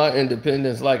sold my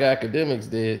independence like academics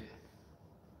did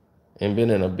and been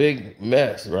in a big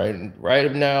mess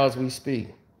right now as we speak.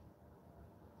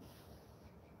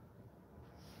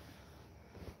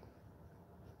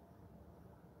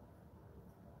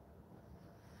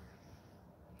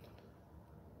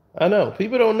 I know.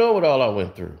 People don't know what all I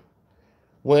went through.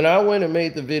 When I went and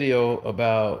made the video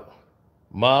about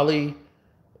Molly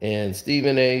and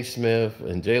Stephen A. Smith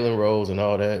and Jalen Rose and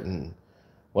all that, and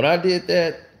when I did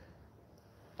that,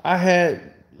 I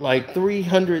had like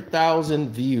 300,000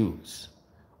 views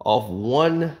off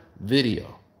one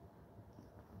video.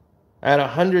 I had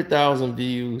 100,000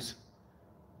 views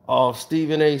off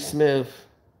Stephen A. Smith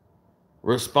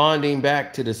responding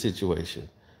back to the situation.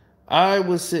 I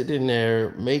was sitting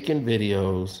there making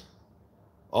videos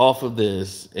off of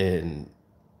this and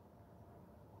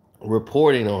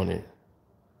reporting on it,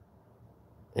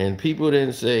 and people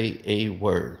didn't say a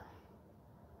word.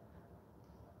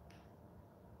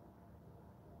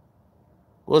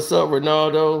 What's up,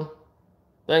 Ronaldo?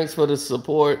 Thanks for the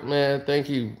support, man. Thank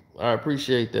you. I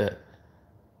appreciate that.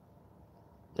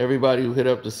 Everybody who hit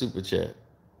up the super chat.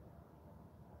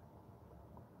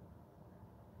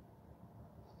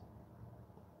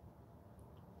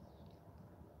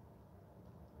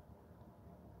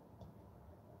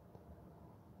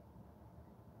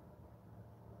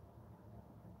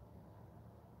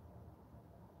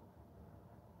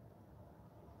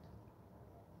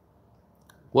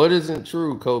 What isn't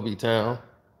true, Kobe Town?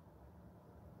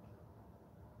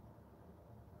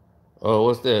 Oh,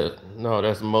 what's that? No,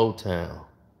 that's Motown.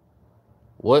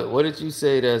 What did you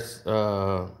say that's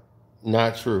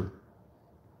not true?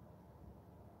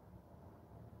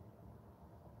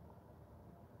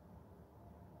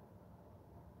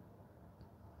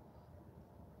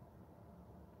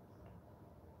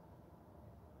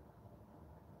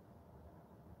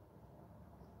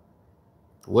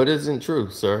 What isn't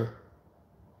true, sir?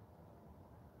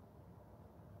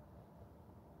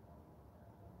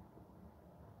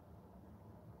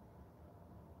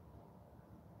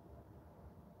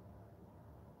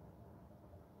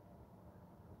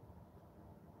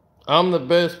 I'm the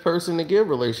best person to give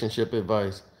relationship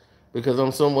advice because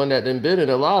I'm someone that done been in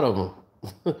a lot of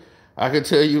them. I could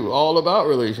tell you all about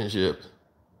relationships.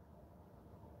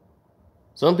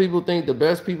 Some people think the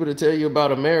best people to tell you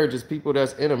about a marriage is people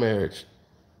that's in a marriage.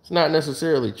 It's not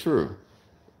necessarily true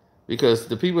because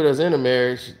the people that's in a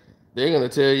marriage, they're going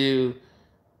to tell you,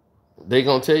 they're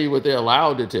going to tell you what they're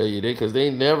allowed to tell you because they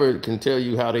never can tell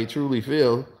you how they truly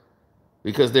feel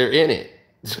because they're in it.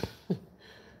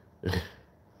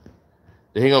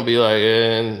 They're going to be like,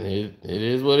 and it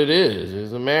is what it is.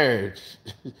 It's a marriage.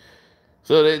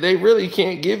 So they really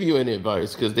can't give you any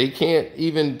advice because they can't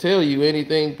even tell you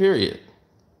anything, period.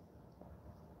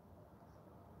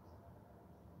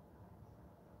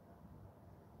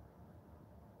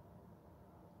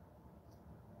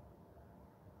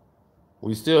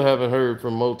 We still haven't heard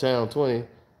from Motown 20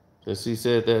 since he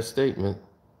said that statement.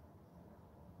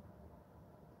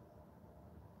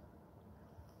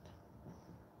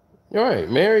 All right,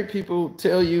 married people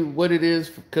tell you what it is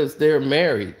because they're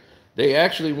married. They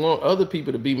actually want other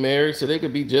people to be married so they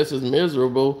could be just as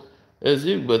miserable as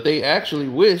you, but they actually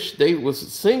wish they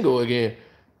was single again.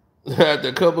 After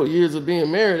a couple of years of being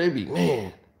married, they be,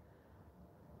 man,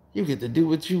 you get to do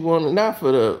what you want, not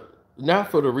for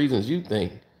the reasons you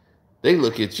think. They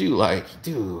look at you like,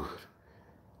 dude,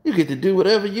 you get to do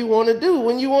whatever you want to do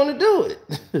when you want to do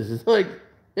it. It's like,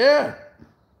 yeah,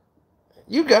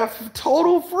 you got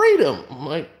total freedom. I'm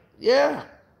like, yeah.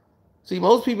 See,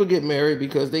 most people get married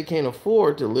because they can't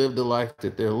afford to live the life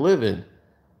that they're living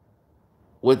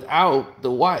without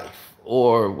the wife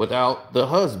or without the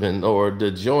husband or the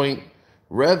joint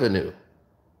revenue.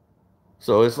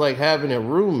 So it's like having a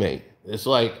roommate. It's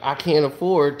like I can't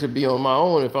afford to be on my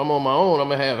own. If I'm on my own, I'm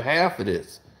gonna have half of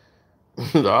this.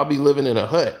 I'll be living in a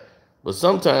hut. But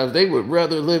sometimes they would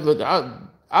rather live with.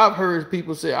 I've heard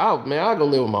people say, "Oh man, I'll go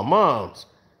live with my mom's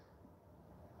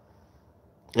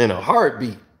in a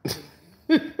heartbeat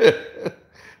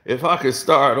if I could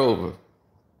start over."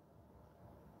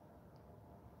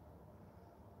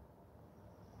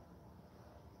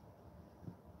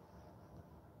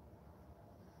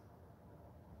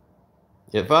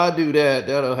 If I do that,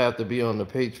 that'll have to be on the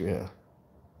Patreon.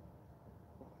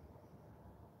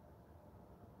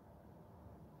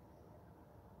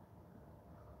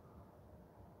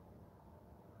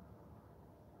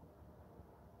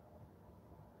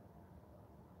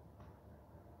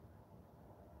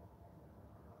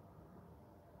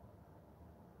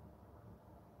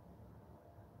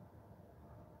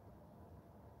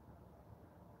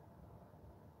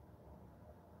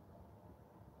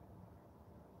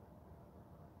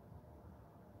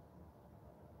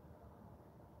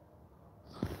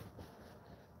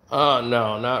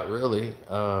 No, not really.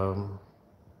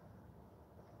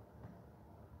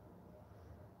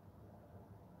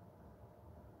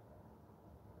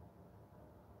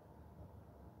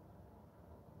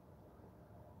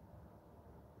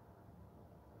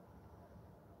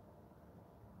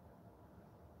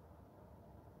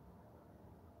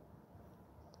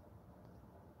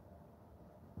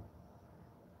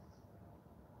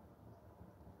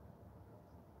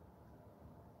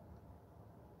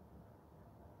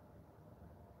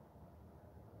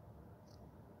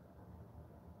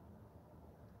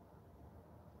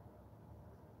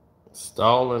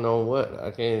 Stalling on what?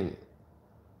 I can't.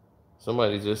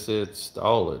 Somebody just said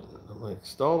stall it. I'm like,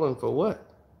 stalling for what?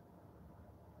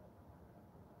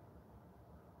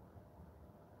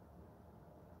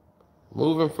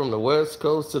 Moving from the West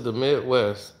Coast to the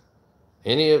Midwest.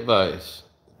 Any advice?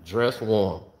 Dress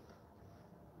warm.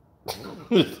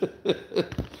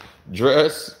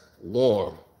 Dress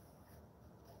warm.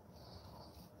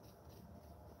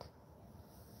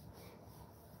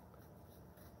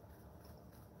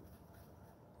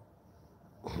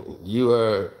 You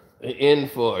are in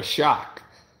for a shock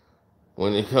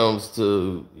when it comes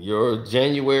to your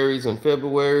Januaries and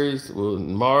Februaries,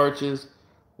 Marches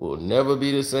will never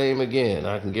be the same again.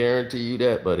 I can guarantee you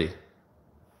that, buddy.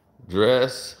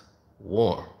 Dress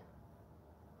warm.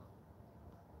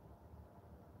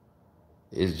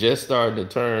 It's just starting to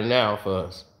turn now for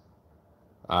us.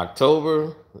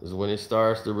 October is when it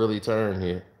starts to really turn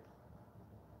here.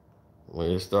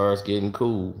 When it starts getting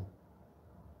cool.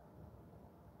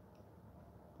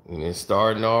 And it's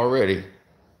starting already.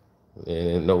 And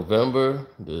in November,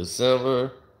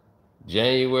 December,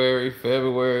 January,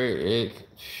 February,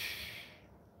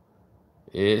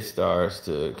 it starts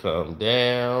to come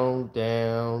down,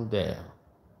 down, down.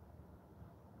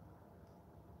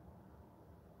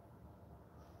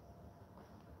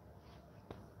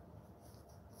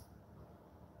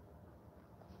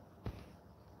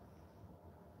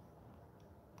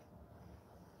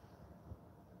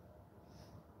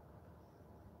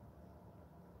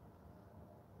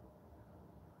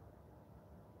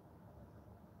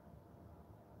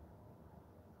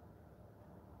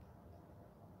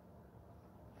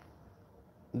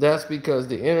 That's because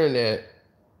the internet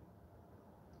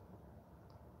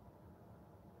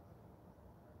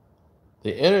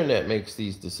makes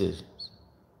these decisions.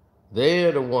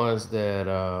 They're the ones that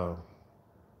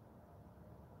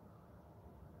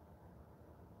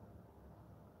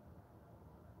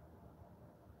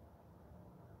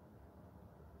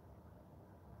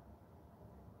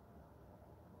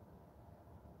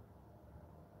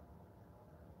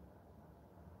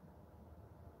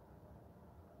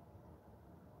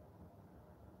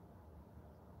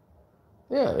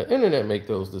yeah, the internet make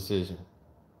those decisions.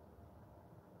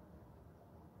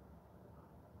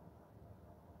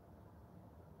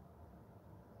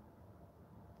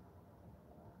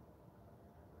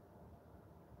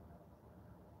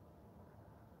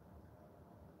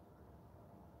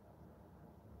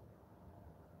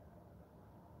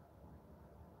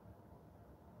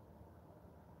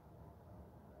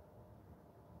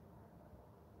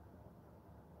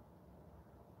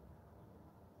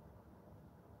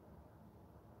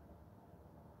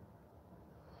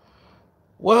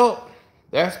 Well,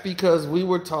 that's because we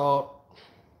were taught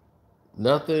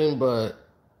nothing but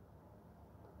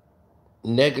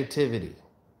negativity.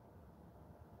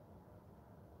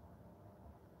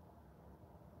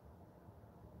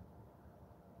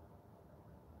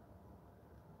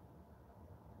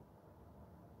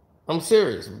 I'm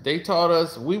serious.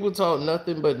 We were taught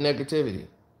nothing but negativity.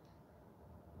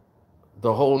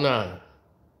 The whole nine.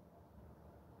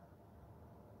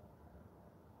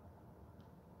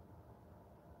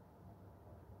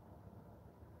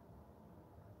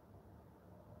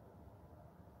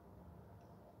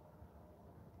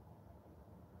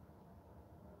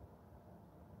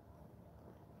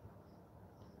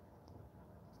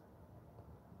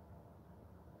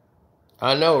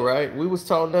 I know, right? We was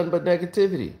taught nothing but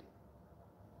negativity.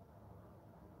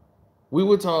 We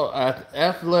were taught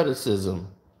athleticism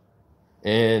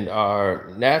and our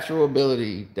natural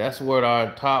ability. That's what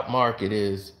our top market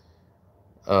is,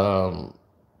 um,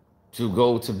 to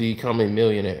go to becoming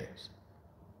millionaires.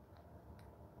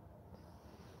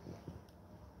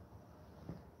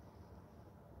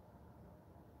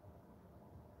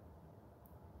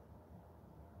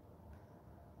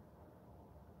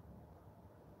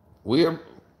 We're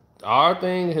Our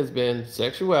thing has been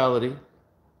sexuality,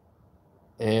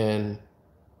 and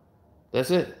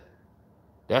that's it.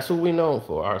 That's what we're known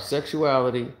for: our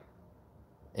sexuality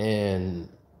and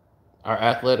our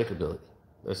athletic ability.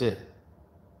 That's it.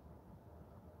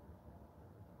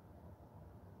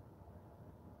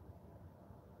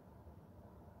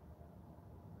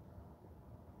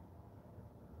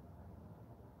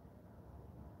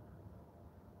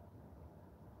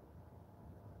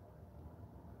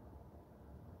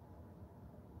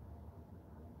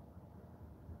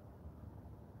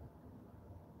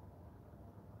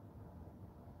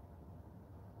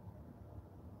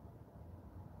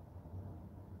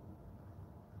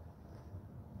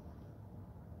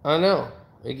 I know.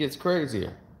 It gets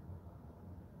crazier.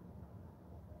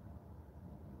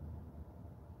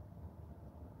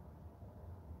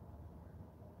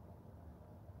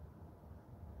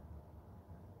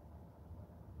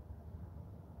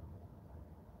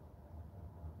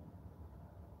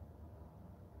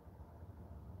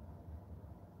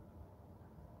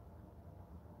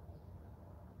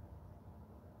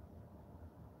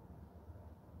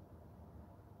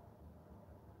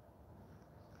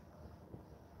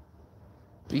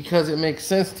 Because it makes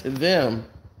sense to them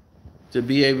to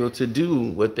be able to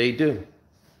do what they do.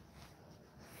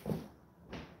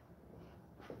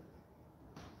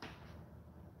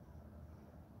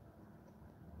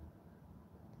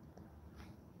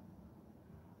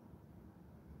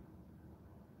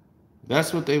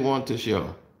 That's what they want to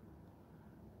show.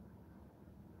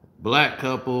 Black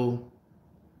couple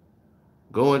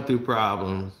going through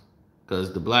problems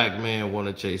because the black man want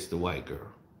to chase the white girl.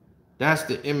 That's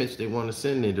the image they want to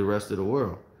send to the rest of the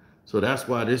world. So that's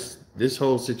why this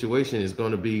whole situation is going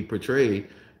to be portrayed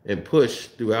and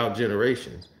pushed throughout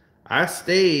generations. I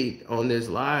stayed on this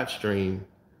live stream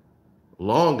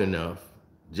long enough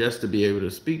just to be able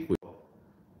to speak with you.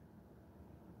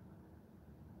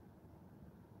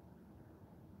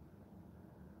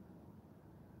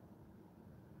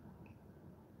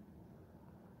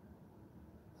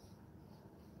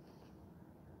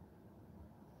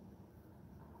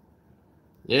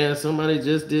 Yeah, somebody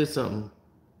just did something.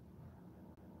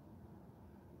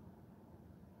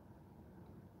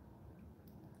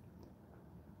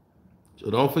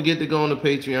 So don't forget to go on the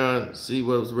Patreon, see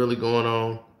what's really going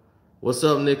on. What's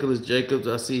up, Nicholas Jacobs?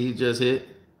 I see he just hit.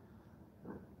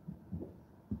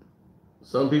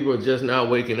 Some people are just now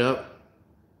waking up.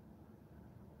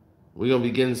 We're going to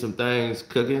be getting some things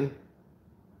cooking.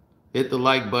 Hit the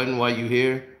like button while you're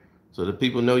here so that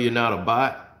people know you're not a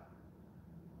bot.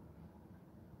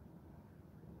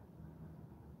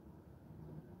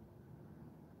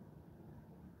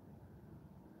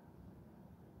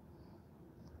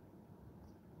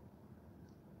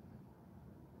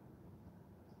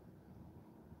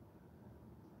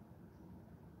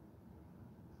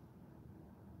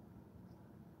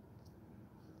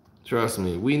 Trust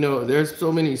me, we know there's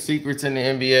so many secrets in the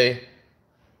NBA.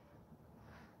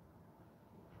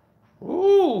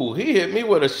 Ooh, he hit me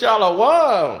with a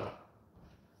shalawam.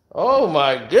 Oh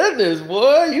my goodness,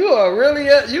 boy,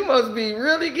 you must be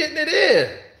really getting it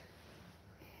in.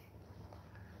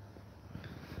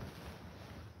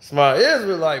 It's my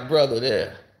Israelite brother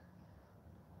there.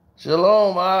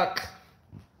 Shalom, Ak.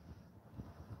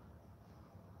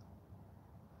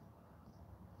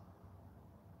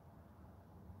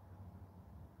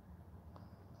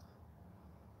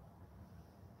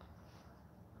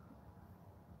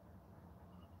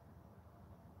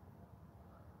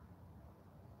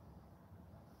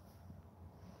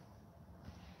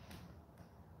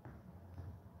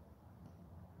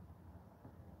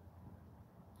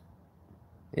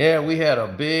 Yeah, we had a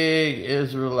big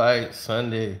Israelite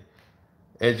Sunday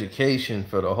education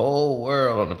for the whole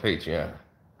world on the Patreon.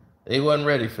 They wasn't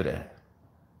ready for that.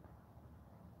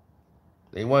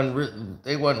 They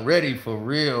wasn't ready for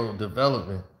real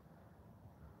development.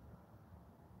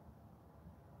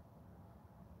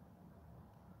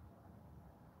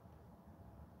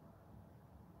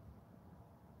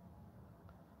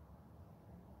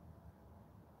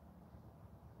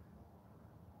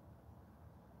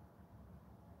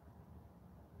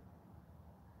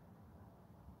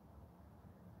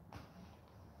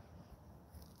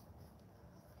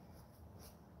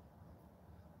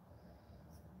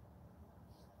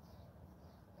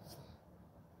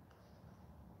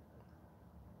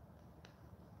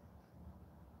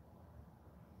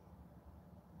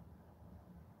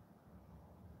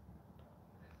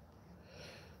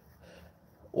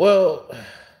 Well,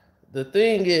 the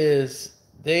thing is,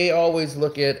 they always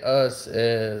look at us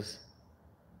as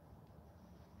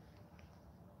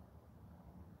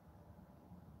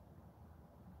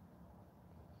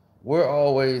we're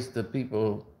always the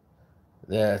people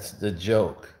that's the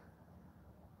joke.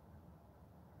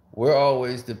 We're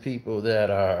always the people that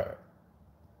are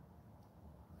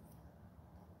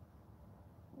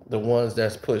the ones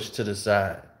that's pushed to the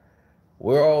side.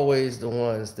 We're always the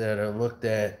ones that are looked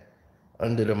at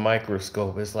under the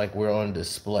microscope. It's like we're on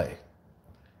display.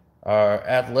 Our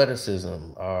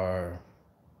athleticism,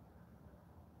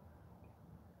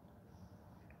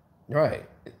 right.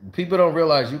 People don't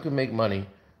realize you can make money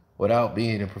without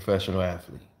being a professional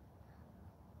athlete.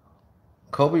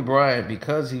 Kobe Bryant,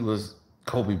 because he was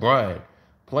Kobe Bryant,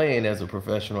 playing as a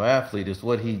professional athlete is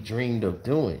what he dreamed of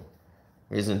doing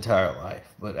his entire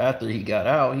life. But after he got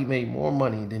out, he made more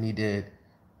money than he did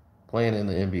playing in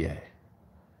the NBA.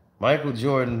 Michael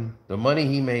Jordan, the money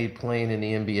he made playing in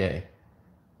the NBA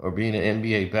or being an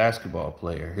NBA basketball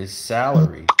player, his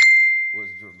salary was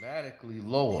dramatically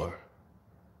lower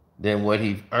than what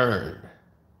he earned.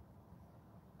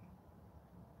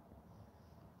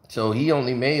 So he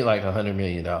only made like $100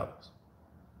 million.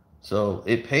 So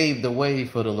it paved the way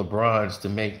for the LeBrons to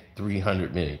make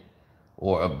 300 million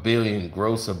or a billion,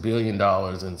 gross $1 billion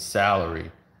in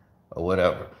salary or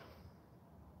whatever.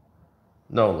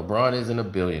 No, LeBron isn't a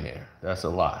billionaire. That's a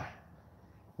lie.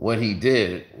 What he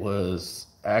did was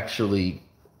actually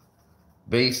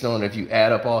based on if you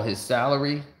add up all his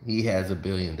salary, he has $1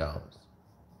 billion.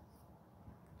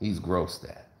 He's grossed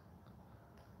that.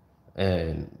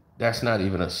 And that's not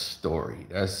even a story.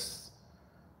 That's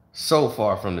so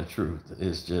far from the truth.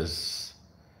 It's just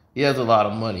he has a lot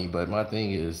of money, but my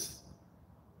thing is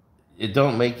it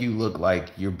don't make you look like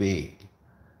you're big.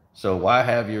 So why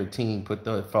have your team put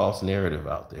the false narrative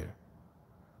out there?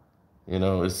 You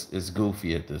know, it's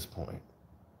goofy at this point.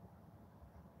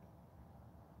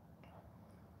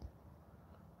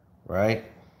 Right?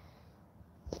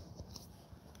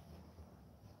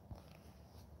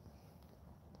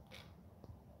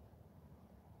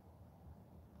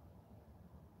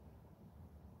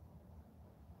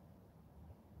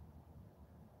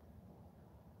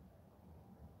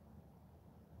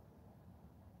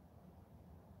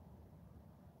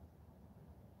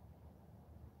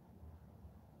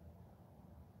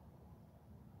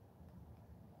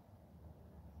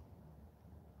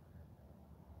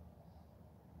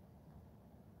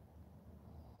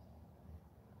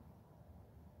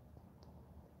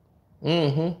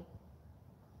 Mm-hmm.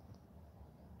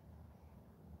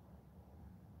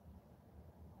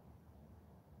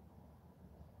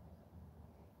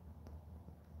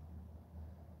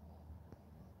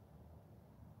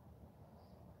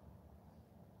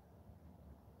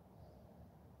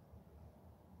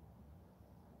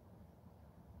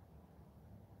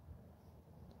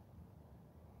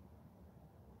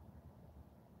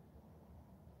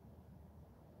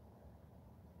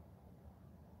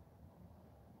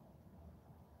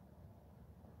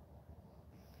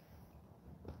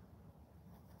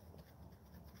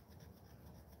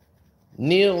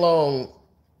 Nia Long,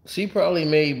 she probably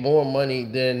made more money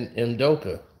than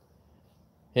Udoka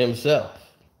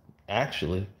himself.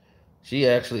 Actually, she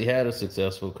actually had a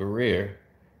successful career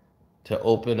to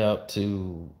open up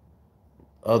to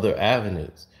other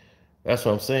avenues. That's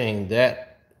what I'm saying.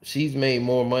 That she's made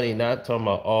more money, not talking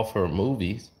about off her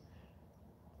movies.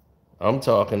 I'm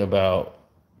talking about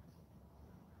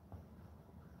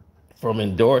from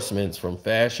endorsements from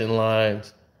fashion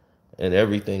lines and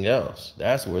everything else.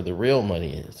 That's where the real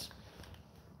money is.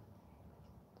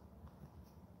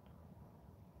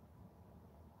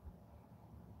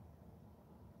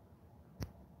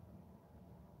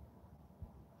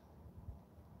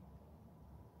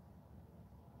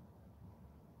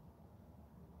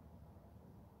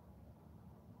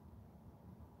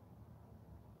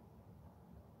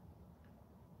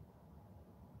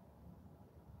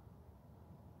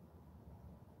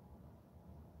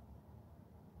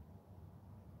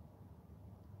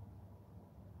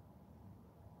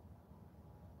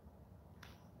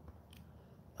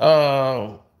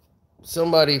 Um,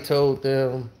 Somebody told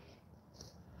them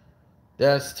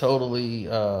that's totally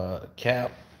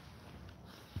cap.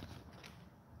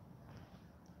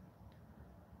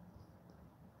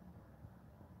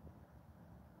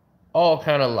 All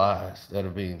kind of lies that are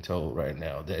being told right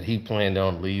now that he planned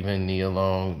on leaving Nia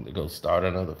Long to go start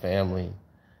another family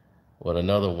with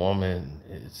another woman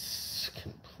is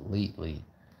completely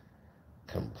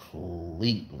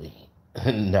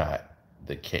not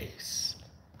the case.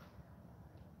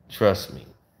 Trust me,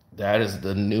 that is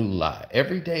the new lie.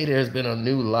 Every day there's been a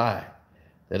new lie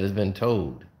that has been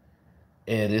told.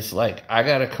 And it's like, I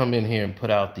got to come in here and put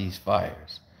out these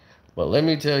fires. But let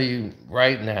me tell you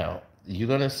right now, you're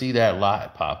going to see that lie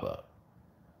pop up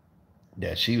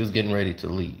that she was getting ready to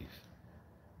leave.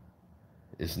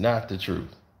 It's not the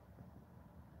truth.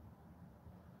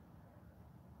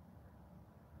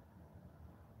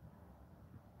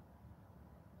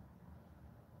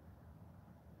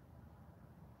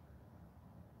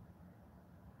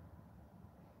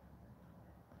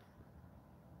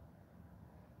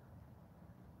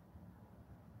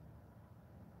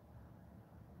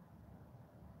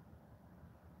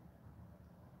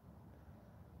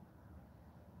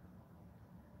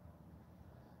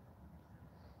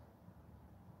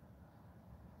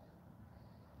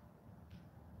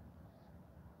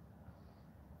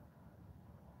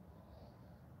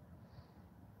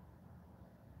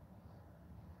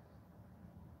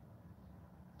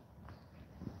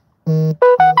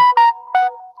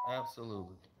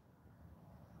 Absolutely.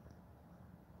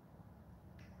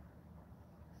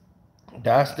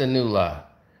 That's the new lie.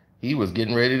 He was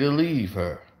getting ready to leave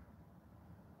her.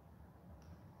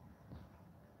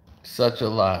 Such a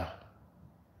lie.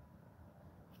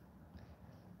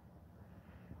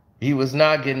 He was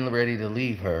not getting ready to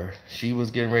leave her. She was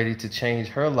getting ready to change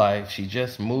her life. She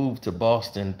just moved to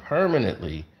Boston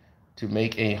permanently to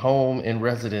make a home and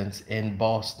residence in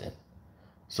Boston.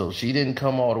 So she didn't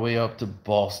come all the way up to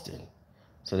Boston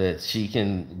so that she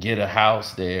can get a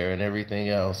house there and everything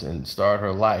else and start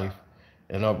her life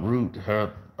and uproot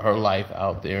her life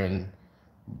out there in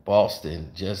Boston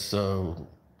just so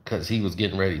because he was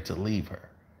getting ready to leave her.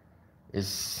 It's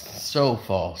so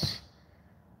false.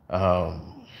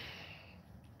 Um,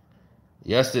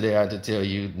 Yesterday, I had to tell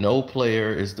you, no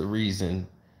player is the reason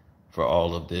for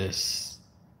all of this.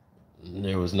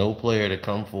 There was no player to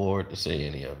come forward to say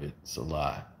any of it. It's a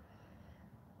lie.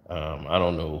 I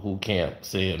don't know who camp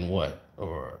saying what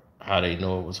or how they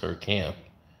know it was her camp.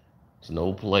 There's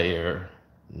no player.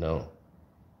 No,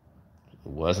 it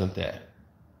wasn't that.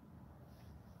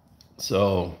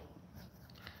 So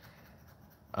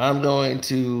I'm going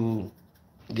to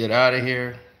get out of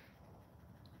here.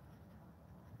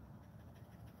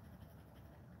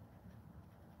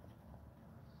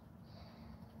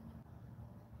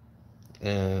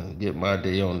 And get my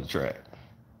day on the track.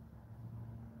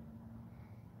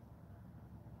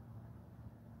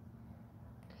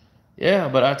 Yeah,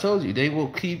 but I told you, they will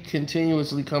keep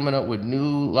continuously coming up with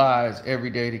new lies every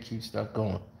day to keep stuff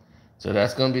going. So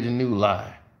that's going to be the new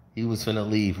lie. He was finna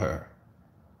leave her.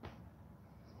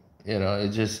 You know,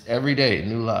 it's just every day,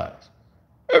 new lies.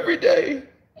 Every day,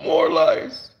 more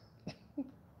lies.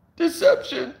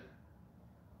 Deception.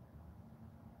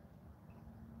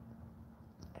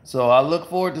 So I look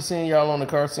forward to seeing y'all on the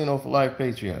Carcino for Life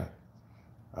Patreon.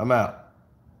 I'm out.